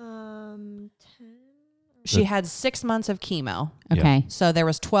 10. She had 6 months of chemo. Okay. So there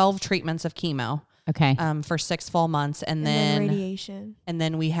was 12 treatments of chemo. Okay. For 6 full months. And then radiation. And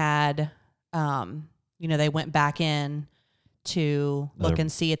then we had, they went back in to look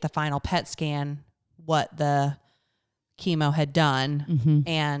and see at the final PET scan what the chemo had done.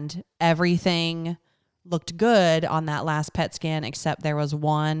 And everything looked good on that last PET scan, except there was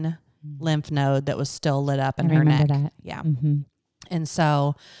one lymph node that was still lit up in her neck. That. Yeah. And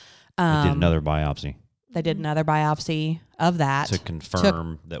so they did another biopsy. They did another biopsy of that to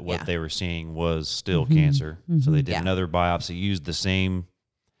confirm that what they were seeing was still cancer. So they did another biopsy, used the same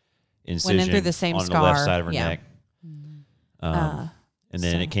incision went in through the same on scar. the left side of her Yeah. neck. And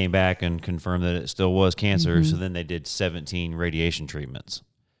then it came back and confirmed that it still was cancer. So then they did 17 radiation treatments,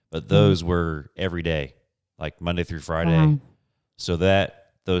 but those were every day, like Monday through Friday. Wow. So those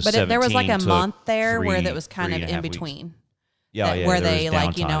But 17 there was like a took month there where 3 that was kind of 3.5 in weeks. between. Yeah, Where there they was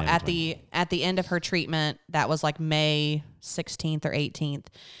like, downtime in at between. the end of her treatment, that was like May 16th or 18th.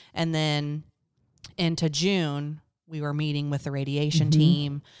 And then into June, we were meeting with the radiation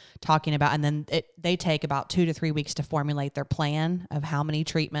team, talking about, and then they take about 2 to 3 weeks to formulate their plan of how many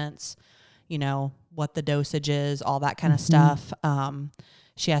treatments, what the dosage is, all that kind of stuff.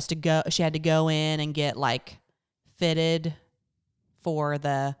 She had to go in and get like fitted for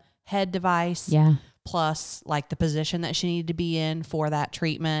the head device. Yeah. Plus like the position that she needed to be in for that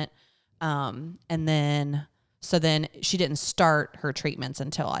treatment. And then she didn't start her treatments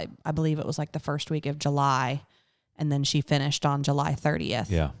until I believe it was like the first week of July. And then she finished on July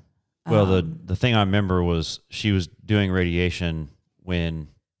 30th. Yeah. Well, the thing I remember was she was doing radiation when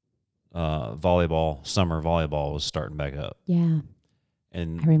summer volleyball was starting back up. Yeah.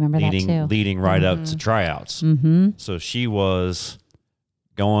 And I remember that too. leading right up to tryouts. Mm-hmm. So she was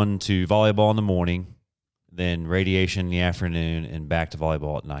going to volleyball in the morning, then radiation in the afternoon, and back to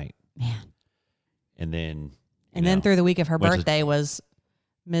volleyball at night. Man. And then then through the week of her went to- birthday was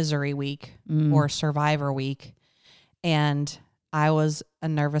misery week or survivor week. And I was a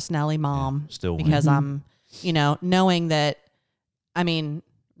nervous Nelly mom still because I'm, knowing that,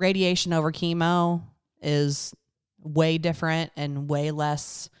 radiation over chemo is way different and way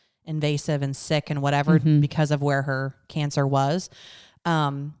less invasive and sick and whatever because of where her cancer was.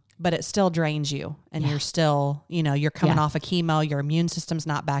 But it still drains you and you're still, you're coming off of chemo, your immune system's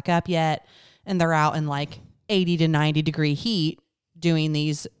not back up yet. And they're out in like 80 to 90 degree heat doing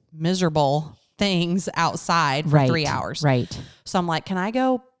these miserable things outside for 3 hours. Right. So I'm like, can I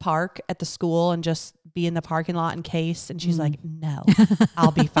go park at the school and just be in the parking lot in case? And she's like, no,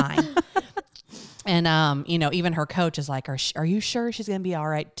 I'll be fine. And, even her coach is like, are you sure she's going to be all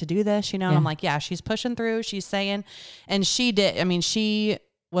right to do this? And I'm like, yeah, she's pushing through. She's saying, and she did. She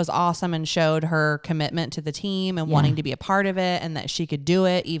was awesome and showed her commitment to the team and wanting to be a part of it and that she could do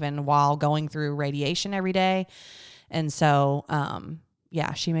it even while going through radiation every day. And so,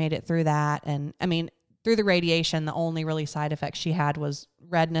 she made it through that. And through the radiation, the only really side effects she had was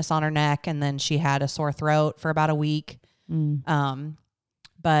redness on her neck. And then she had a sore throat for about a week.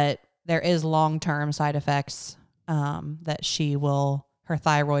 But there is long-term side effects, that her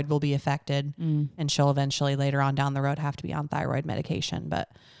thyroid will be affected and she'll eventually later on down the road have to be on thyroid medication. But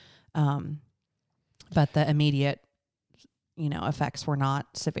the immediate, effects were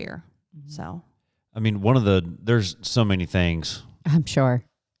not severe. So, there's so many things. I'm sure.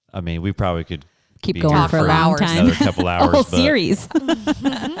 We probably could Keep be going here for a long hours. time. another couple hours. A whole but series.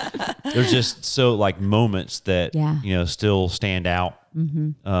 There's just so like moments that, still stand out.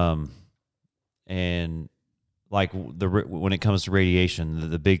 And like when it comes to radiation,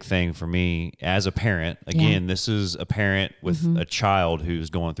 the big thing for me as a parent, again, this is a parent with a child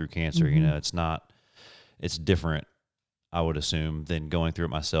who's going through cancer. It's different, I would assume, than going through it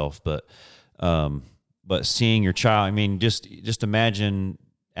myself. But seeing your child, just imagine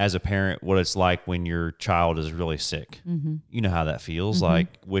as a parent what it's like when your child is really sick. You know how that feels, like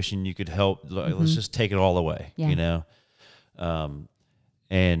wishing you could help. Like, let's just take it all away,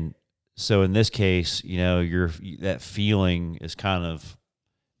 and so in this case, that feeling is kind of,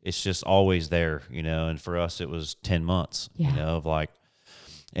 it's just always there, and for us, it was 10 months, of like,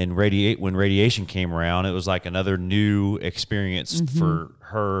 and when radiation came around, it was like another new experience for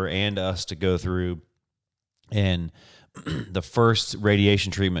her and us to go through. And the first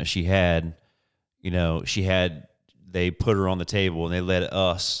radiation treatment she had, they put her on the table and they let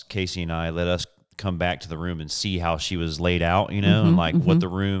us, Casey and I, come back to the room and see how she was laid out, and like what the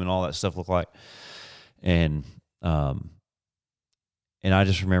room and all that stuff looked like. And I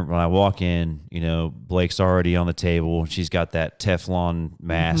just remember when I walk in, Blake's already on the table. She's got that Teflon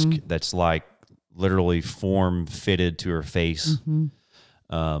mask that's like literally form fitted to her face.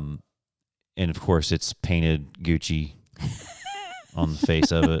 And of course it's painted Gucci on the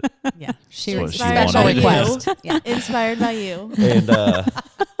face of it. Yeah. She wanted. Special request. Yeah. Inspired by you. And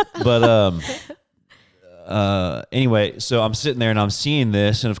anyway, so I'm sitting there and I'm seeing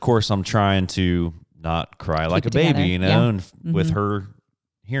this, and of course I'm trying to not cry like a baby, and with her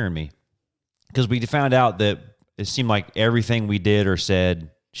hearing me, because we found out that it seemed like everything we did or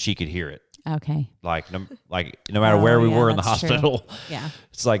said, she could hear it. Okay. Like no matter where we were in the that's hospital, true. Yeah,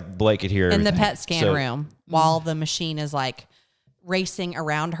 it's like Blake could hear in everything. the PET scan room while the machine is like racing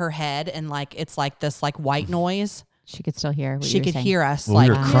around her head, and like it's like this like white noise. She could still hear what she you were could saying. hear us Well, we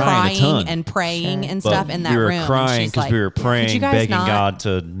like were crying a ton. crying and praying Sure. and stuff But in that we were room. And crying she's because like, we were "Could you praying, guys begging not?" God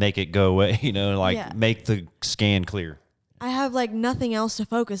to make it go away, like Yeah. make the scan clear. I have like nothing else to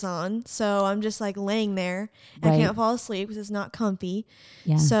focus on, so I'm just like laying there. I Right. can't fall asleep because it's not comfy.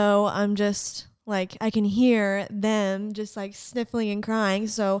 Yeah. So I'm just like, I can hear them just like sniffling and crying.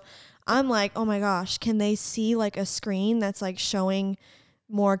 So I'm like, oh my gosh, can they see like a screen that's like showing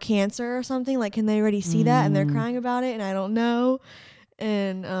more cancer or something? Like, can they already see that? And they're crying about it, and I don't know.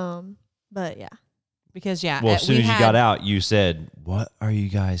 And but yeah. Because yeah, Well, as soon we as you had- got out, you said, "What are you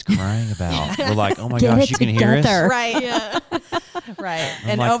guys crying about?" We're like, "Oh my Get gosh, it you can hear us." together. right, Yeah. right. I'm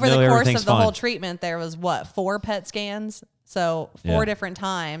And like, over "No, the course everything's of the whole fine." treatment, there was 4 PET scans. So 4 Yeah. different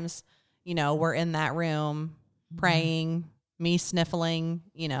times, we're in that room praying, me sniffling,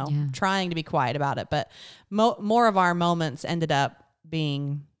 Yeah. trying to be quiet about it. But more of our moments ended up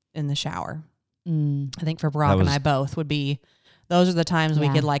being in the shower. I think for Brock and was- I both would be, those are the times we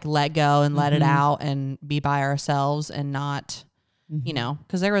Yeah. could like let go and let it Mhm. out and be by ourselves and not,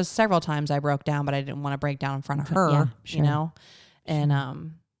 because there was several times I broke down, but I didn't want to break down in front of her, Yeah, sure.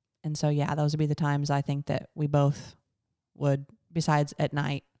 and so, yeah, those would be the times I think that we both would, besides at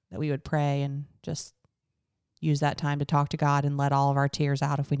night, that we would pray and just use that time to talk to God and let all of our tears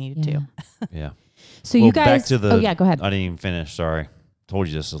out if we needed Yeah. to. Yeah. So Well, you guys, back to the. oh yeah, go ahead. I didn't even finish. Sorry, told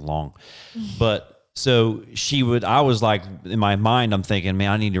you this is long, but so she would. I was like, in my mind, I'm thinking,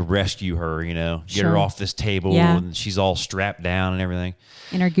 man, I need to rescue her. Get Sure. her off this table, Yeah. and she's all strapped down and everything.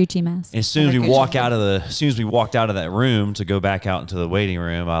 In her Gucci mask. And as soon as Like we Gucci. walk out of as soon as we walked out of that room to go back out into the waiting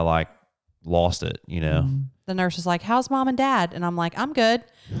room, I like lost it. The nurse is like, "How's mom and dad?" And I'm like, "I'm good."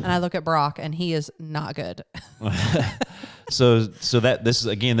 And I look at Brock, and he is not good. So this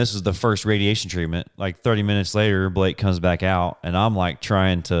is the first radiation treatment. Like 30 minutes later, Blake comes back out, and I'm like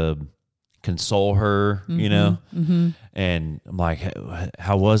trying to console her, and I'm like,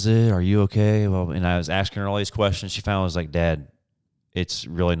 "How was it? Are you okay?" Well, and I was asking her all these questions. She finally was like, "Dad, it's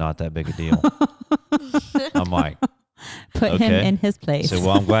really not that big a deal." I'm like, Put him okay. in his place. so,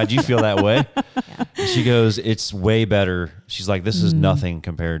 well, I'm glad you feel that way. And she goes, "It's way better." She's like, "This is nothing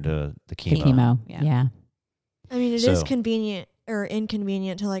compared to the the chemo." chemo. Yeah. Yeah. I mean, it is So- convenient or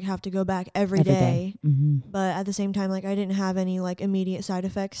inconvenient to like have to go back every Every day. day. Mm-hmm. But at the same time, like I didn't have any like immediate side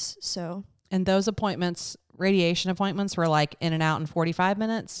effects. So And those appointments, radiation appointments, were like in and out in 45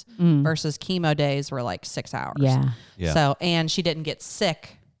 minutes versus chemo days were like 6 hours. Yeah. Yeah. So, and she didn't get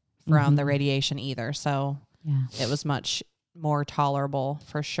sick from the radiation either. So Yeah. it was much more tolerable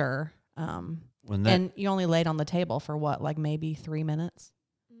for sure. When that, And you only laid on the table for what, like maybe 3 minutes?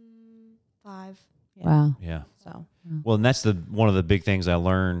 5. Yeah. Wow. yeah. So, Well, and that's one of the big things I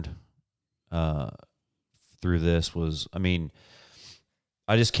learned through this was, I mean,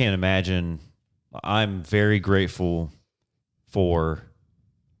 I just can't imagine. I'm very grateful for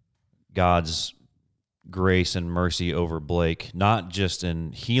God's grace and mercy over Blake, not just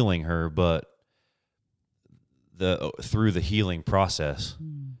in healing her, but through the healing process.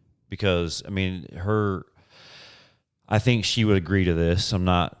 Because, I mean, I think she would agree to this. I'm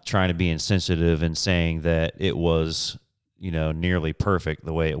not trying to be insensitive in saying that it was, nearly perfect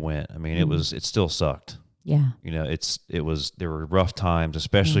the way it went. I mean, it still sucked. Yeah. There were rough times,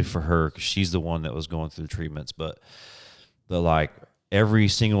 especially for her, because she's the one that was going through the treatments. But like every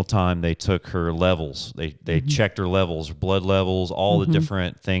single time they took her levels, they checked her levels, blood levels, all the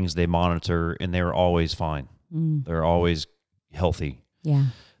different things they monitor, and they were always fine. They're always healthy. Yeah.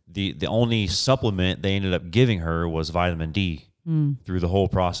 The only supplement they ended up giving her was vitamin D through the whole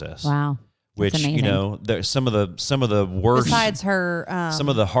process. Wow. That's Which amazing. there's some of the worst, besides her, some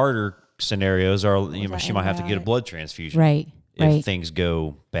of the harder scenarios are that she might have to get a antibiotic? blood transfusion, Right. if Right. things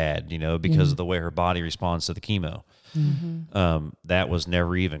go bad, because of the way her body responds to the chemo. That was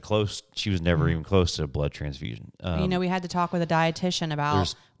never even close. She was never even close to a blood transfusion. we had to talk with a dietitian about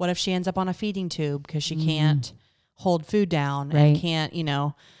there's- what if she ends up on a feeding tube because she can't hold food down Right. and can't,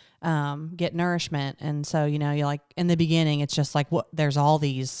 get nourishment. And so, you're like, in the beginning, it's just like, there's all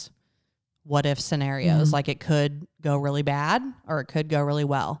these what if scenarios. Like it could go really bad or it could go really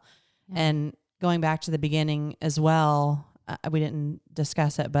well. And going back to the beginning as well, we didn't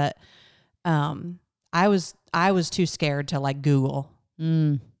discuss it, but I was too scared to like Google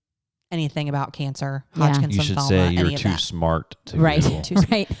anything about cancer, Yeah. Hodgkins You lymphoma, should say you're any of too that. smart to Right. Google.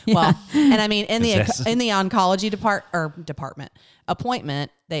 Right. Well, and I mean, in the That's- oncology department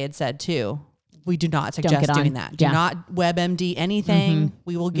appointment, they had said too, we do not suggest get on. doing that. Do Yeah. not WebMD anything.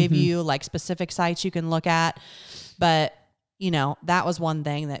 We will give you like specific sites you can look at. But, that was one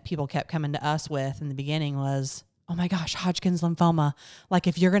thing that people kept coming to us with in the beginning was, oh my gosh, Hodgkins lymphoma. Like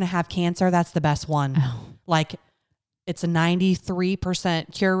if you're going to have cancer, that's the best one. Like it's a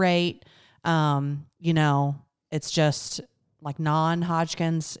 93% cure rate. You know, it's just like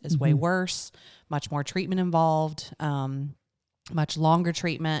non-Hodgkins is way worse, much more treatment involved, much longer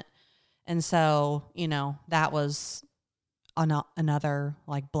treatment. And so, you know, that was another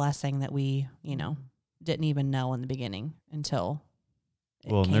like blessing that we, you know, didn't even know in the beginning until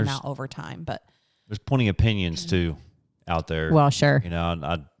it came out over time. But there's plenty of opinions too out there. Well, sure. You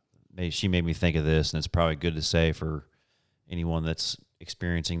know, she made me think of this, and it's probably good to say for anyone that's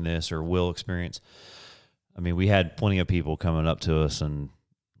experiencing this or will experience. I mean, we had plenty of people coming up to us and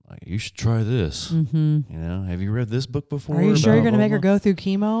like, you should try this. You know, have you read this book before? Are you sure you're going to make her go through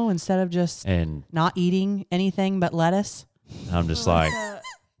chemo instead of just and not eating anything but lettuce? I'm just like,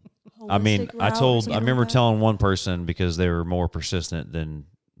 I mean, I remember telling one person, because they were more persistent than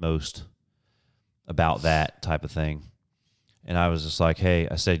most about that type of thing. And I was just like, hey,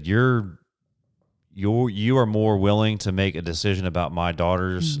 I said, you are more willing to make a decision about my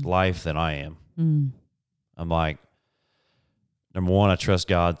daughter's life than I am. I'm like, number one, I trust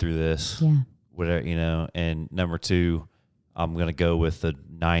God through this. Yeah. Whatever, you know, and number two, I'm going to go with the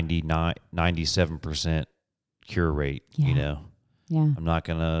 97% cure rate, you know. Yeah. I'm not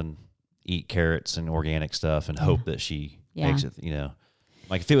going to eat carrots and organic stuff and hope that she makes it, you know.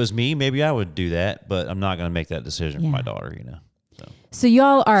 Like if it was me, maybe I would do that, but I'm not going to make that decision for my daughter, you know. So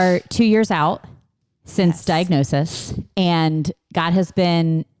y'all are 2 years out since diagnosis, and God has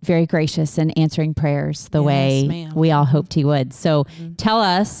been very gracious in answering prayers the way we all hoped he would. So tell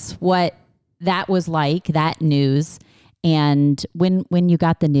us what that was like, that news, and when you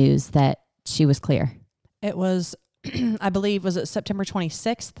got the news that she was clear. It was, I believe, was it September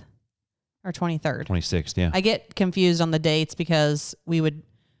 26th or 23rd? 26th, yeah. I get confused on the dates because we would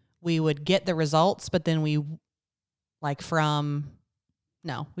get the results, but then we would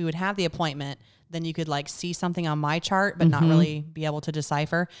have the appointment. Then you could like see something on my chart, but not really be able to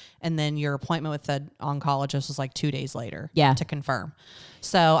decipher. And then your appointment with the oncologist was like 2 days later to confirm.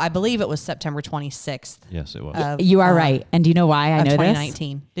 So I believe it was September 26th. Yes, it was. You are right. And do you know why I know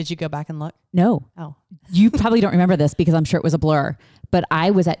 2019. This? Did you go back and look? No. Oh. You probably don't remember this because I'm sure it was a blur. But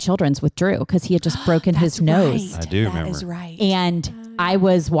I was at Children's with Drew because he had just broken his nose. I do remember. That is right. And I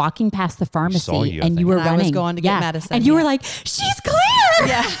was walking past the pharmacy and you were running. I was going to get medicine. And you were like, she's clear.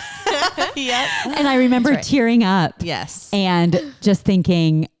 Yeah. Yep. And I remember tearing up. Yes. And just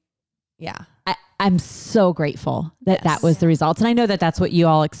thinking, yeah, I'm so grateful that that was the results. And I know that that's what you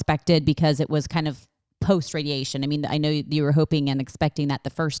all expected because it was kind of post radiation. I mean, I know you were hoping and expecting that the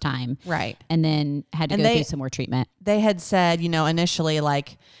first time. Right. And then had to go through some more treatment. They had said, you know, initially,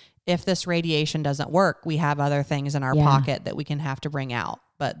 like, if this radiation doesn't work, we have other things in our pocket that we can have to bring out.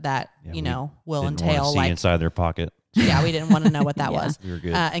 But that, you know, will entail like inside their pocket. Yeah, we didn't want to know what that was. We were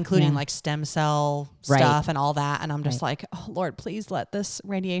good. Including like stem cell stuff and all that. And I'm just like, oh Lord, please let this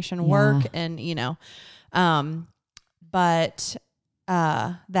radiation work. And, you know, but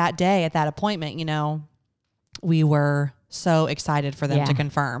that day at that appointment, you know, we were so excited for them to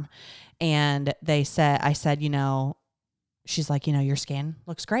confirm. And I said, you know, she's like, you know, your scan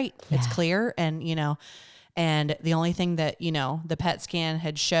looks great. It's clear. And, you know, and the only thing that, you know, the PET scan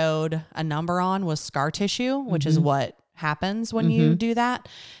had showed a number on was scar tissue, which is what happens when you do that.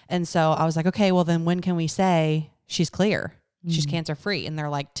 And so I was like, okay, well then when can we say she's clear? She's cancer free. And they're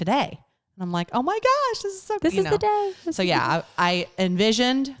like, today. And I'm like, oh my gosh, this is so This is the day. So yeah, I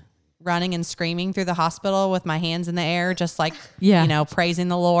envisioned running and screaming through the hospital with my hands in the air, just like, you know, praising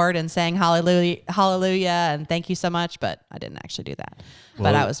the Lord and saying hallelujah, hallelujah, and thank you so much. But I didn't actually do that.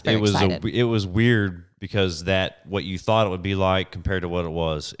 But I was very excited. It was weird because what you thought it would be like compared to what it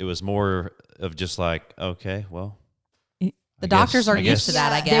was. It was more of just like, okay, well. The doctors are used to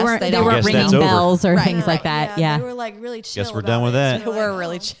that, I guess. They weren't ringing bells or things like that. Yeah. They were like really chill. Guess we're done with that. They were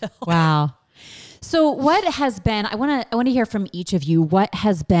really chill. Wow. So what has been, I want to hear from each of you, what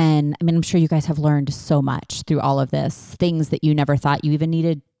has been, I mean, I'm sure you guys have learned so much through all of this, things that you never thought you even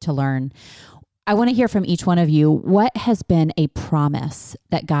needed to learn. I want to hear from each one of you, what has been a promise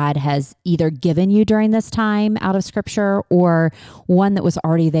that God has either given you during this time out of scripture or one that was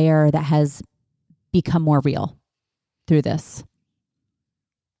already there that has become more real through this?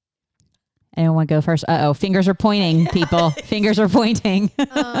 Anyone want to go first? Fingers are pointing, people. Fingers are pointing.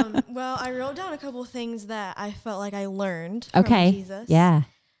 Well, I wrote down a couple of things that I felt like I learned from Jesus. Yeah.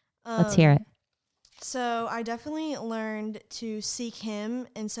 Let's hear it. So I definitely learned to seek him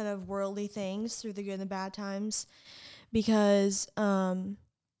instead of worldly things through the good and the bad times, because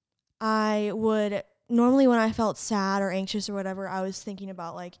I would normally when I felt sad or anxious or whatever, I was thinking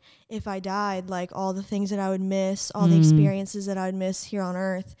about like if I died, like all the things that I would miss, all the experiences that I would miss here on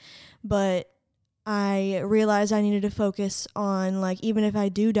earth. But I realized I needed to focus on, like, even if I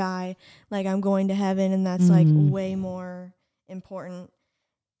do die, like, I'm going to heaven, and that's like way more important.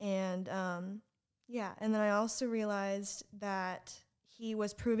 And yeah, and then I also realized that he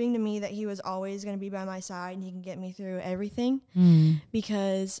was proving to me that he was always going to be by my side and he can get me through everything,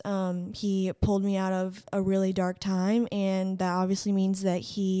 because he pulled me out of a really dark time, and that obviously means that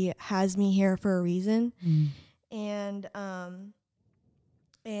he has me here for a reason. And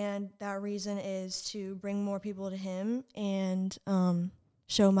that reason is to bring more people to him and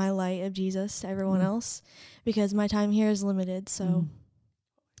show my light of Jesus to everyone else, because my time here is limited. So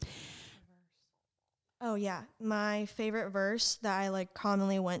oh yeah, my favorite verse that I like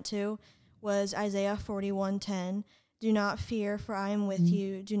commonly went to was Isaiah 41:10. Do not fear, for I am with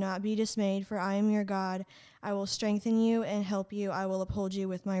you. Do not be dismayed, for I am your God. I will strengthen you and help you. I will uphold you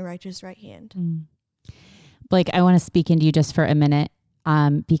with my righteous right hand. Blake, I want to speak into you just for a minute,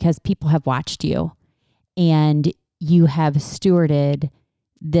 because people have watched you and you have stewarded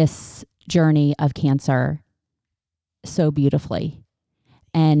this journey of cancer so beautifully.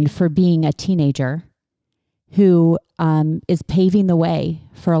 And for being a teenager who is paving the way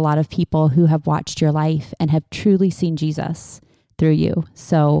for a lot of people who have watched your life and have truly seen Jesus through you.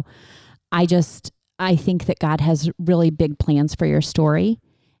 So I think that God has really big plans for your story,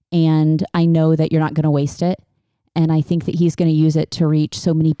 and I know that you're not going to waste it. And I think that he's going to use it to reach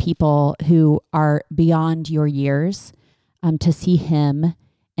so many people who are beyond your years, to see him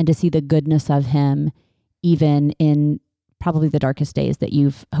and to see the goodness of him, even in probably the darkest days that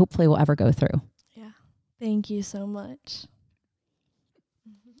you've hopefully will ever go through. Thank you so much.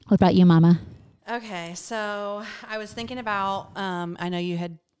 What about you, Mama? Okay, so I was thinking about, I know you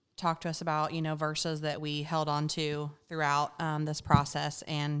had talked to us about, verses that we held on to throughout this process.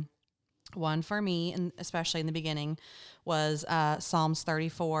 And one for me, and especially in the beginning, was Psalms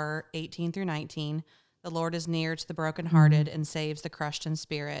 34:18-19. The Lord is near to the brokenhearted and saves the crushed in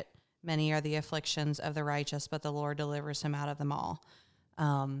spirit. Many are the afflictions of the righteous, but the Lord delivers him out of them all.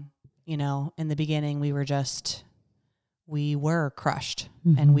 In the beginning, we were crushed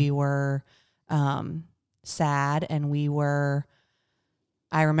and we were sad, and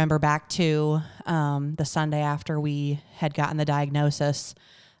I remember back to the Sunday after we had gotten the diagnosis,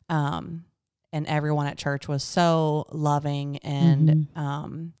 and everyone at church was so loving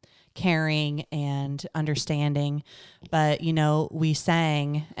and caring and understanding. But, we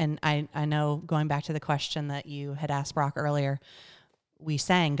sang, and I know, going back to the question that you had asked Brock earlier, we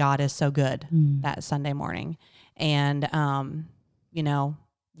sang God is so good that Sunday morning. And,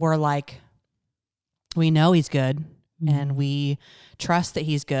 we're like, we know he's good and we trust that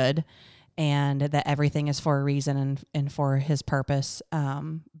he's good and that everything is for a reason and for his purpose.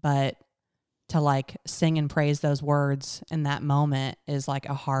 But to like sing and praise those words in that moment is like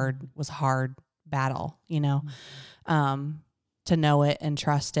a hard battle, to know it and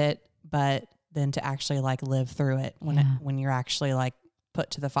trust it, but then to actually like live through it when you're actually like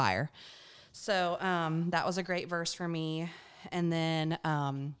put to the fire. So that was a great verse for me. And then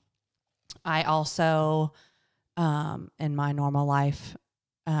I also, in my normal life,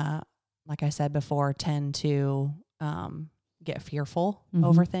 like I said before, tend to get fearful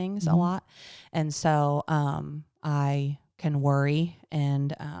over things a lot. And so I can worry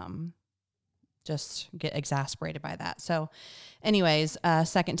and just get exasperated by that. So anyways,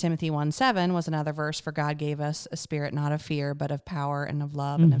 2 Timothy 1:7 was another verse. For God gave us a spirit not of fear, but of power and of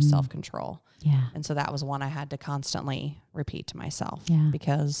love and of self-control. Yeah. And so that was one I had to constantly repeat to myself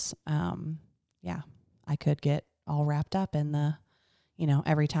because, I could get all wrapped up in the,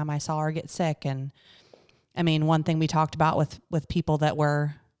 every time I saw her get sick. And I mean, one thing we talked about with people that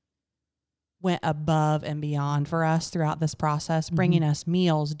went above and beyond for us throughout this process, bringing us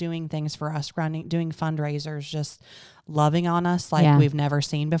meals, doing things for us, doing fundraisers, just loving on us like we've never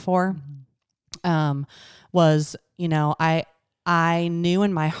seen before, was, I knew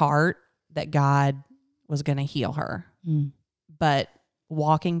in my heart that God was going to heal her, but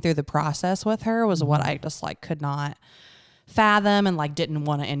walking through the process with her was what I just like could not fathom and like didn't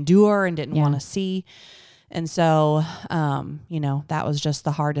want to endure and didn't want to see. And so, that was just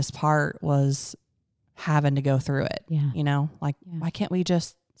the hardest part, was having to go through it, why can't we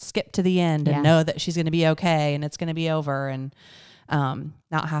just skip to the end and know that she's going to be okay and it's going to be over, and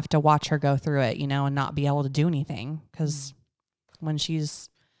not have to watch her go through it, and not be able to do anything. Because when she's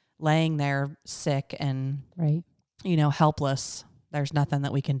laying there sick and, helpless, there's nothing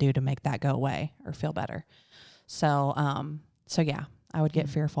that we can do to make that go away or feel better. So, I would get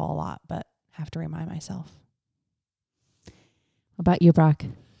fearful a lot, but have to remind myself. What about you, Brock?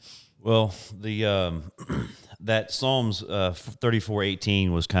 Well, the that Psalms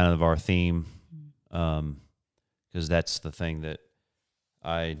 34:18 was kind of our theme because that's the thing that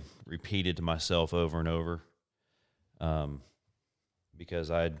I repeated to myself over and over, because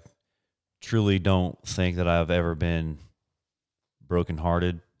I truly don't think that I've ever been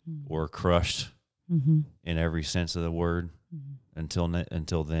brokenhearted or crushed in every sense of the word until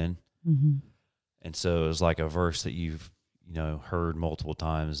then. And so it was like a verse that you've, heard multiple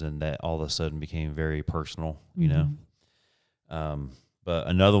times, and that all of a sudden became very personal, but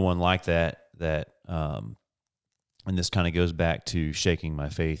another one like that, and this kind of goes back to shaking my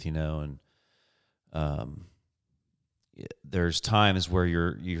faith, and there's times where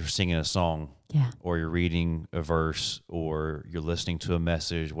you're singing a song, or you're reading a verse, or you're listening to a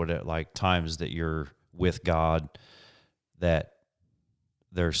message, whatever, like times that you're with God, that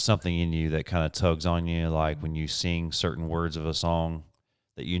there's something in you that kind of tugs on you, like when you sing certain words of a song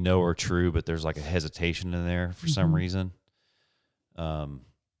that are true, but there's like a hesitation in there for some reason,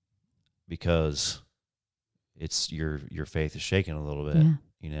 because it's your faith is shaking a little bit,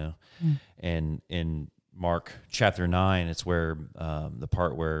 And in Mark chapter 9, it's where the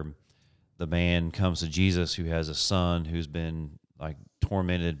part where the man comes to Jesus who has a son who's been like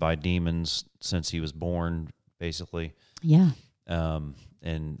tormented by demons since he was born, basically. Yeah.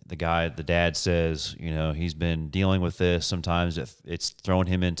 And the dad says, he's been dealing with this. Sometimes it's thrown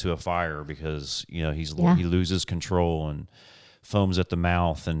him into a fire because, he loses control and foams at the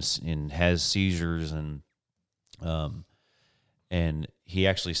mouth and has seizures. And he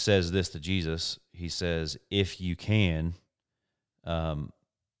actually says this to Jesus. He says, if you can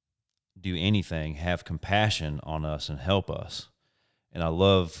do anything, have compassion on us and help us. And I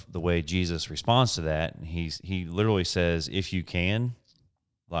love the way Jesus responds to that. And he literally says, if you can,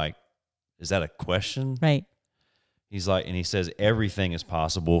 like, is that a question? Right. He's like, and he says, everything is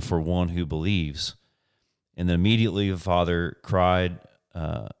possible for one who believes. And then immediately the father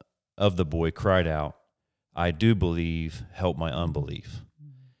of the boy cried out, I do believe, help my unbelief.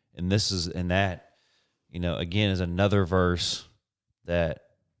 And that, again, is another verse that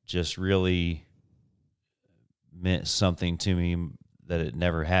just really meant something to me that it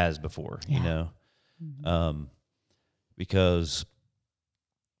never has before, because,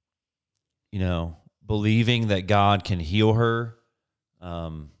 believing that God can heal her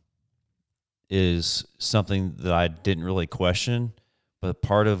is something that I didn't really question, but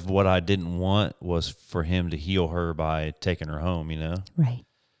part of what I didn't want was for him to heal her by taking her home, Right.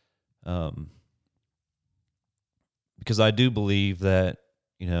 Because I do believe that,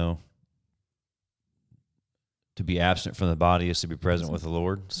 to be absent from the body is to be present with the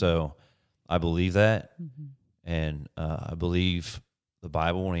Lord. So I believe that. And I believe the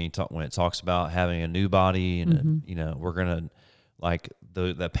Bible when it talks about having a new body and, we're going to, like,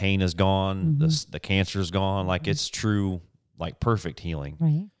 the pain is gone, the cancer is gone. Like, it's true, like, perfect healing.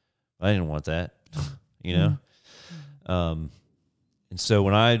 Right. I didn't want that, And so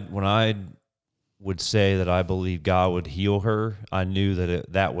when I would say that I believe God would heal her, I knew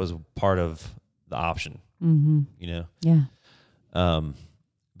that that was part of the option, Yeah.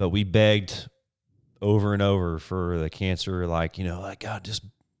 But we begged over and over for the cancer, like God, just,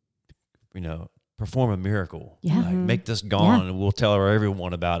 perform a miracle. Yeah. Like, make this gone and we'll tell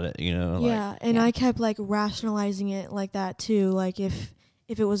everyone about it, I kept like rationalizing it like that too. Like if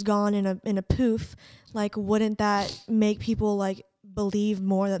it was gone in a poof, like wouldn't that make people like believe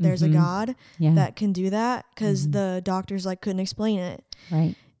more that there's a God that can do that? Because the doctors like couldn't explain it.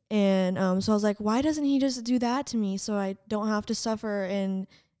 Right. And so I was like, why doesn't he just do that to me so I don't have to suffer and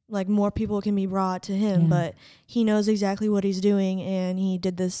like more people can be brought to him? But he knows exactly what he's doing, and he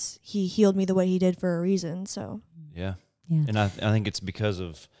did this. He healed me the way he did for a reason. So yeah. And I think it's because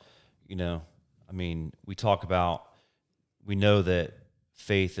of, we know that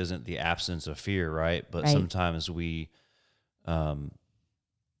faith isn't the absence of fear, right? But sometimes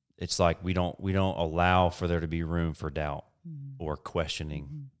it's like we don't allow for there to be room for doubt or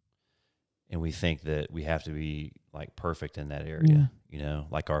questioning. And we think that we have to be like perfect in that area,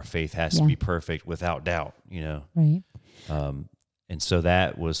 like our faith has to be perfect without doubt, Right. And so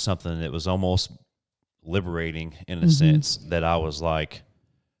that was something that was almost liberating in a sense, that I was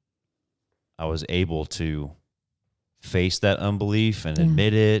able to face that unbelief and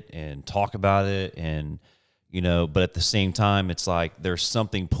admit it and talk about it. And, but at the same time, it's like, there's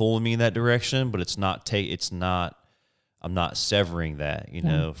something pulling me in that direction, but I'm not severing that,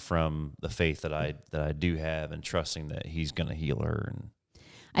 from the faith that I do have, and trusting that he's going to heal her and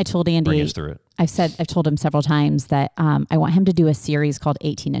I told Andy, bring us through it. I've told him several times that I want him to do a series called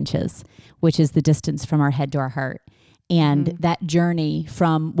 18 inches, which is the distance from our head to our heart. And that journey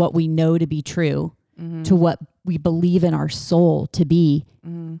from what we know to be true to what we believe in our soul to be.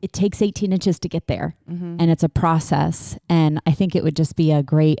 It takes 18 inches to get there, and it's a process. And I think it would just be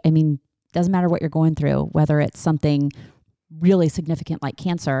doesn't matter what you're going through, whether it's something really significant like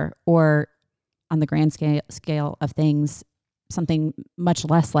cancer, or on the grand scale of things, something much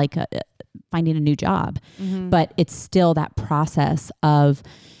less like finding a new job. But it's still that process of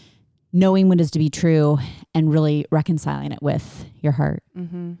knowing what is to be true and really reconciling it with your heart.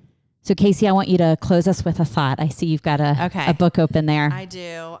 So Casey, I want you to close us with a thought. I see you've got a book open there. I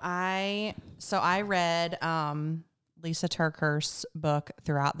do. I read Lisa TerKeurst's book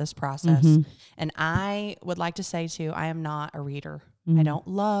throughout this process, and I would like to say too, I am not a reader. I don't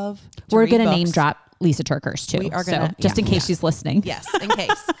love to We're read going to books. name drop Lisa TerKeurst too. We are gonna, just in case she's listening. Yes, in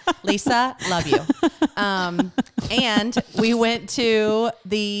case. Lisa, love you. And we went to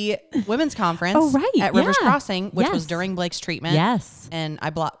the women's conference at Rivers Crossing, which was during Blake's treatment. Yes. And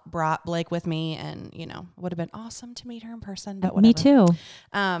I brought Blake with me, and, you know, would have been awesome to meet her in person, but whatever. Me too.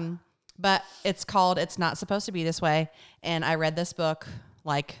 But it's called It's Not Supposed to Be This Way. And I read this book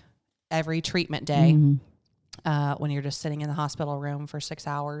like every treatment day when you're just sitting in the hospital room for 6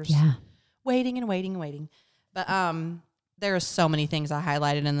 hours. Yeah. Waiting and waiting and waiting. But there are so many things I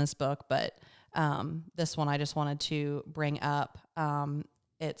highlighted in this book, but this one I just wanted to bring up.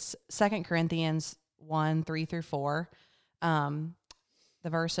 It's 2 Corinthians 1:3-4. The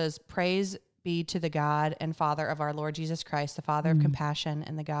verse says, "Praise be to the God and Father of our Lord Jesus Christ, the Father of compassion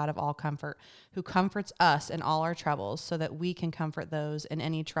and the God of all comfort, who comforts us in all our troubles, so that we can comfort those in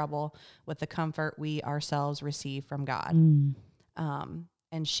any trouble with the comfort we ourselves receive from God."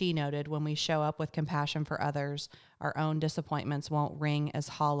 And she noted, when we show up with compassion for others, our own disappointments won't ring as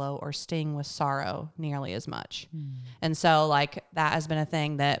hollow or sting with sorrow nearly as much. And so, like, that has been a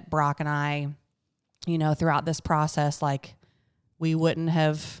thing that Brock and I, you know, throughout this process, like, we wouldn't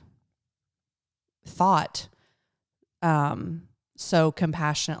have thought so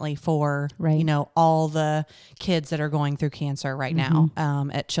compassionately for, you know, all the kids that are going through cancer right now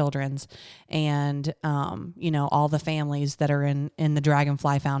at Children's, and, you know, all the families that are in the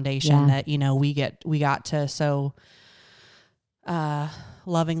Dragonfly Foundation that, you know, we got to so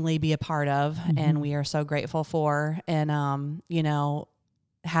lovingly be a part of, and we are so grateful for. And, you know,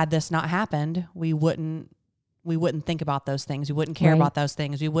 had this not happened, we wouldn't think about those things. We wouldn't care about those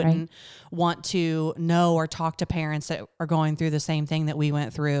things. We wouldn't want to know or talk to parents that are going through the same thing that we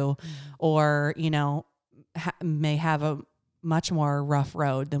went through, or, you know, may have a much more rough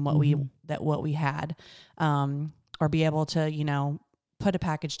road than what we had, or be able to, you know, put a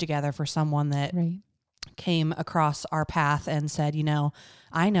package together for someone that came across our path and said, you know,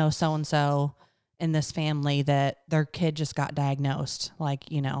 I know so-and-so in this family that their kid just got diagnosed. Like,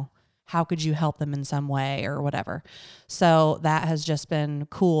 you know, how could you help them in some way or whatever? So that has just been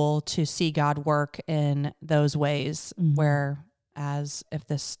cool to see God work in those ways, whereas if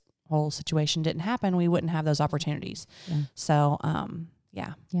this whole situation didn't happen, we wouldn't have those opportunities. So,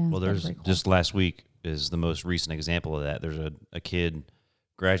 Well, there's cool. Just last week is the most recent example of that. There's a kid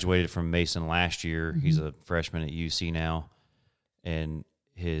graduated from Mason last year. He's a freshman at UC now, and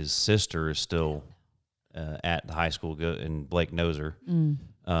his sister is still at the high school, and Blake knows her.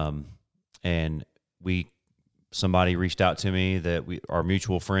 And somebody reached out to me that we are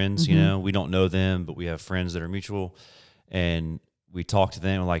mutual friends, you know, we don't know them, but we have friends that are mutual. And we talked to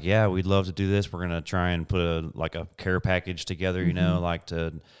them, like, yeah, we'd love to do this. We're going to try and put a care package together, you know,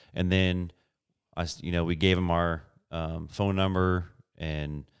 and then we gave them our phone number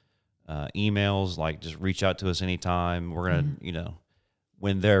and emails, like, just reach out to us anytime. We're going to, you know,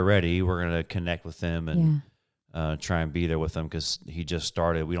 when they're ready, we're going to connect with them and try and be there with them, because he just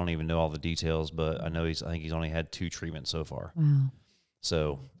started. We don't even know all the details, but I think he's only had 2 treatments so far. Wow.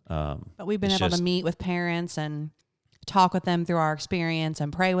 So, but we've been able to meet with parents and talk with them through our experience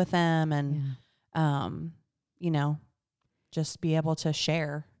and pray with them, and, you know, just be able to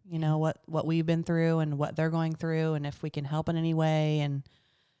share, you know, what we've been through and what they're going through, and if we can help in any way, and,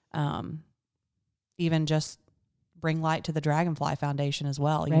 even just bring light to the Dragonfly Foundation as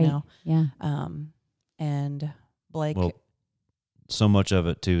well, you know? Yeah. And Blake. Well, so much of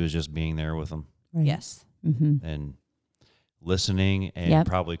it too is just being there with them. Right. Yes. And listening and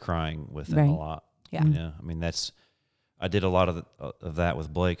probably crying with them a lot. Yeah. You know? I mean, I did a lot of that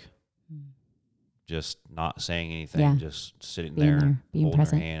with Blake. Just not saying anything, just sitting there, being holding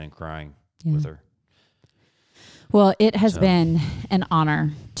present. her hand and crying with her. Well, it has been an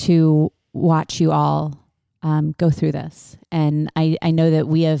honor to watch you all go through this. And I know that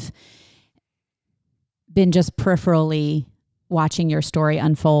we have been just peripherally watching your story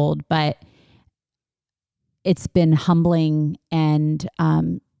unfold, but it's been humbling and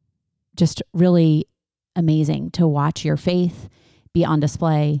just really amazing to watch your faith be on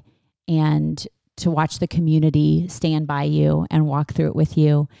display and to watch the community stand by you and walk through it with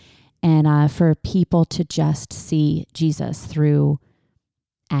you. And for people to just see Jesus through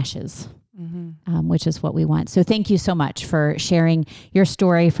ashes, which is what we want. So thank you so much for sharing your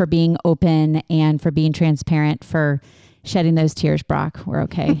story, for being open and for being transparent, for shedding those tears, Brock. We're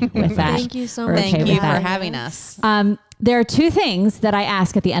okay with that. Thank you so We're much. okay Thank with you for that. having us. There are two things that I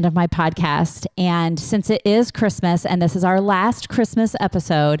ask at the end of my podcast. And since it is Christmas and this is our last Christmas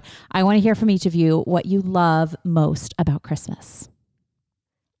episode, I want to hear from each of you what you love most about Christmas.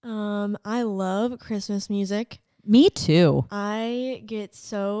 I love Christmas music. Me too. I get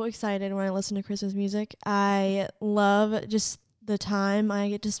so excited when I listen to Christmas music. I love just the time I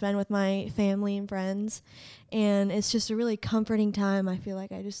get to spend with my family and friends. And it's just a really comforting time. I feel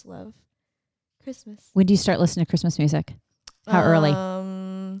like I just love Christmas. When do you start listening to Christmas music? How early?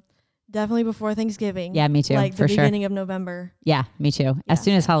 Definitely before Thanksgiving. Yeah, me too, Like for the sure. beginning of November. Yeah, me too. As Yeah.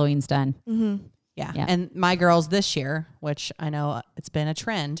 soon as Halloween's done. Mm-hmm. Yeah. Yeah. And my girls this year, which I know it's been a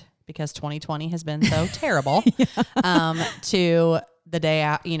trend because 2020 has been so terrible, to the day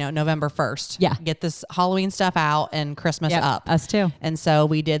out, November 1st. Yeah. Get this Halloween stuff out and Christmas Yep, up. us too. And so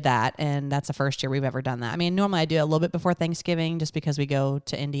we did that. And that's the first year we've ever done that. I mean, normally I do it a little bit before Thanksgiving just because we go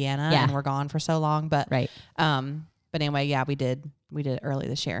to Indiana Yeah. and we're gone for so long. But, Right. but anyway, yeah, we did it early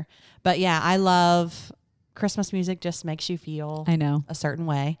this year. But yeah, I love Christmas music. Just makes you feel I know. a certain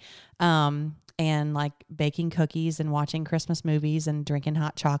way. And like baking cookies and watching Christmas movies and drinking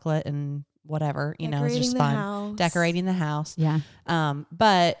hot chocolate and whatever, it's just fun. Decorating the house. Yeah.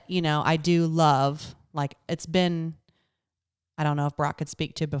 But I do love, like, it's been, I don't know if Brock could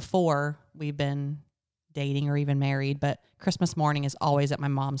speak to before we've been dating or even married, but Christmas morning is always at my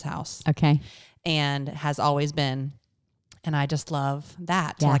mom's house Okay. and has always been. And I just love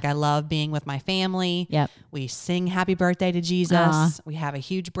that. Yeah. Like, I love being with my family. Yep. We sing happy birthday to Jesus. Aw. We have a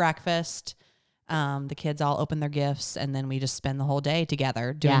huge breakfast. The kids all open their gifts, and then we just spend the whole day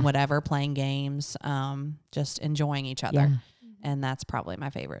together doing Yeah. whatever, playing games, just enjoying each other. Yeah. And that's probably my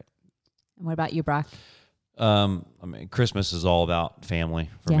favorite. And what about you, Brock? I mean, Christmas is all about family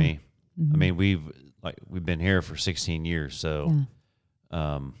for Yeah. me. Mhm. I mean, we've been here for 16 years, so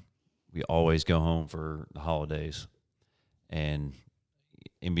we always go home for the holidays, and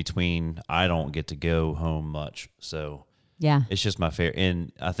in between, I don't get to go home much, so Yeah. it's just my favorite.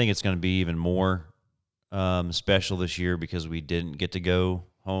 And I think it's going to be even more special this year because we didn't get to go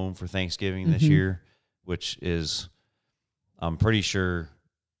home for Thanksgiving this Mhm. year, which is, I'm pretty sure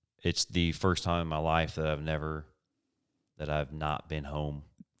it's the first time in my life that I've not been home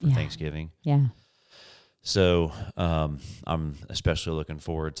for Yeah. Thanksgiving. Yeah. So I'm especially looking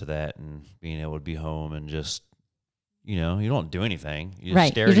forward to that and being able to be home and just, you don't do anything. You just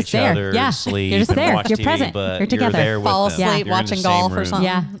Right. stare You're at just each there. other, Yeah. sleep, You're just and there. watch You're TV, present. but You're together. there with Fall them. asleep You're in the watching same golf or room. something.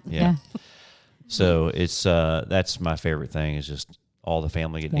 Yeah. Yeah. So it's that's my favorite thing is just all the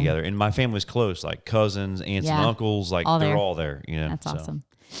family getting Yeah. together. And my family's close, like cousins, aunts Yeah. and uncles, like All they're there. all there, That's so. awesome.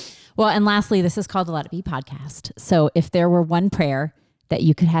 Well, and lastly, this is called the Let It Be podcast. So if there were one prayer that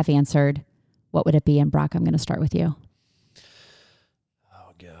you could have answered, what would it be? And Brock, I'm going to start with you.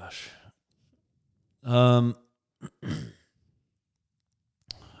 Oh gosh. I'm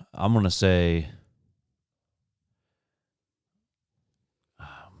going to say,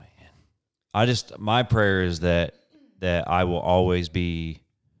 oh man, my prayer is that I will always be,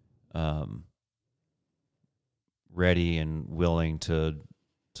 ready and willing to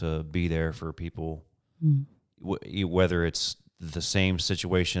be there for people, whether it's the same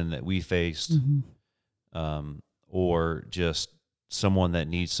situation that we faced, or just someone that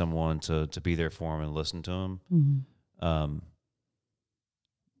needs someone to be there for them and listen to them.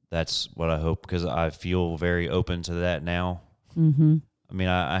 That's what I hope, because I feel very open to that now. Mm-hmm. I mean,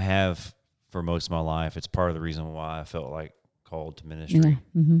 I have for most of my life. It's part of the reason why I felt like called to ministry,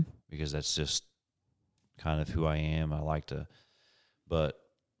 because that's just kind of who I am. I like to, but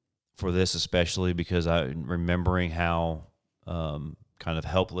for this especially, because remembering how kind of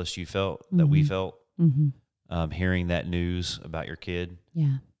helpless you felt, that we felt, hearing that news about your kid.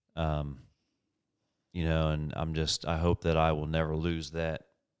 Yeah. And I hope that I will never lose that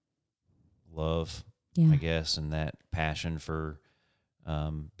love, I guess, and that passion for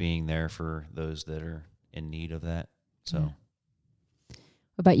being there for those that are in need of that. So, What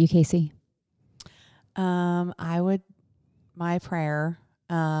about you, Casey? My prayer,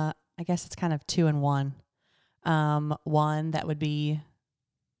 I guess it's kind of 2 in 1. One that would be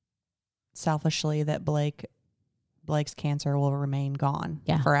selfishly that Blake's cancer will remain gone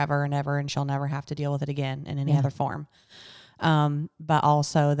forever and ever, and she'll never have to deal with it again in any other form. But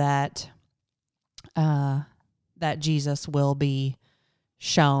also that that Jesus will be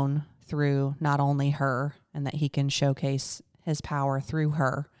shown through not only her, and that he can showcase his power through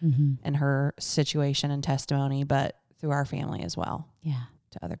her and her situation and testimony, but through our family as well. Yeah.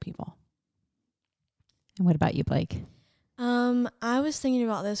 To other people. And what about you, Blake? I was thinking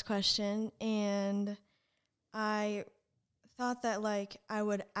about this question, and I thought that like I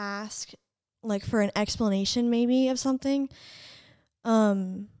would ask like for an explanation maybe of something.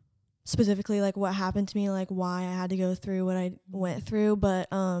 Specifically like what happened to me, like why I had to go through what I went through, but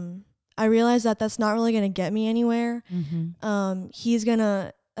I realized that that's not really going to get me anywhere. He's going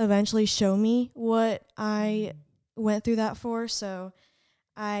to eventually show me what I went through that for. So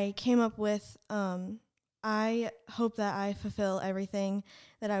I came up with, I hope that I fulfill everything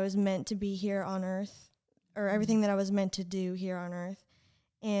that I was meant to be here on earth, or everything that I was meant to do here on earth.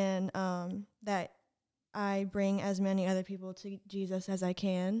 And that I bring as many other people to Jesus as I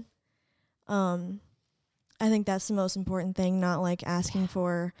can. I think that's the most important thing, not like asking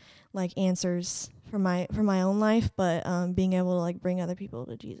for like answers for my own life, but being able to like bring other people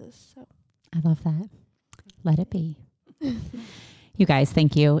to Jesus. So I love that. Let it be. You guys,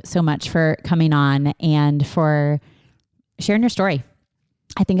 thank you so much for coming on and for sharing your story.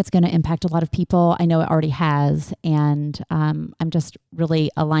 I think it's going to impact a lot of people. I know it already has. And I'm just really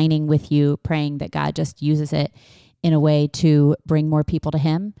aligning with you, praying that God just uses it in a way to bring more people to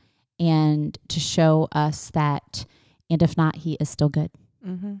him and to show us that, and if not, he is still good.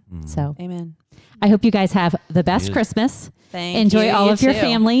 So amen. I hope you guys have the best Christmas. Enjoy all of your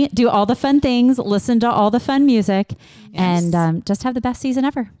family. Do all the fun things. Listen to all the fun music. Yes. And just have the best season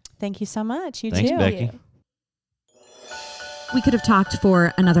ever. Thank you so much. Thanks, too. Becky. We could have talked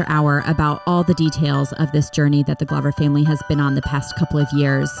for another hour about all the details of this journey that the Glover family has been on the past couple of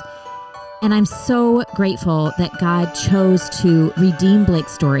years. And I'm so grateful that God chose to redeem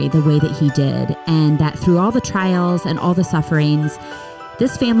Blake's story the way that he did, and that through all the trials and all the sufferings,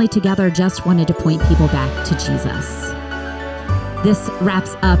 this family together just wanted to point people back to Jesus. This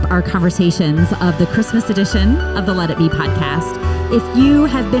wraps up our conversations of the Christmas edition of the Let It Be podcast. If you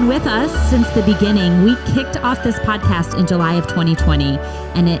have been with us since the beginning, we kicked off this podcast in July of 2020,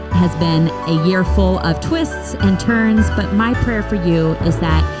 and it has been a year full of twists and turns. But my prayer for you is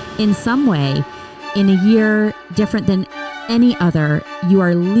that in some way, in a year different than any other, you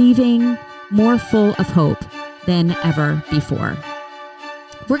are leaving more full of hope than ever before.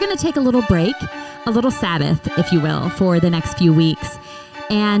 We're going to take a little break, a little Sabbath, if you will, for the next few weeks,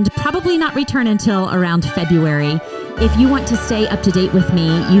 and probably not return until around February. If you want to stay up to date with me,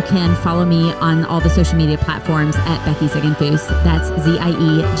 you can follow me on all the social media platforms at Becky Ziegenfuss. That's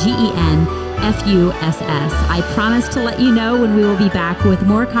ZIEGENFUSS. I promise to let you know when we will be back with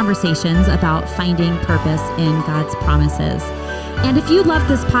more conversations about finding purpose in God's promises. And if you love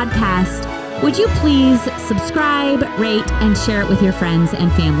this podcast, would you please subscribe, rate, and share it with your friends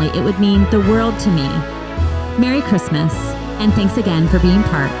and family? It would mean the world to me. Merry Christmas, and thanks again for being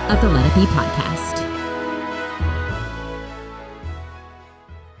part of the Let It Be podcast.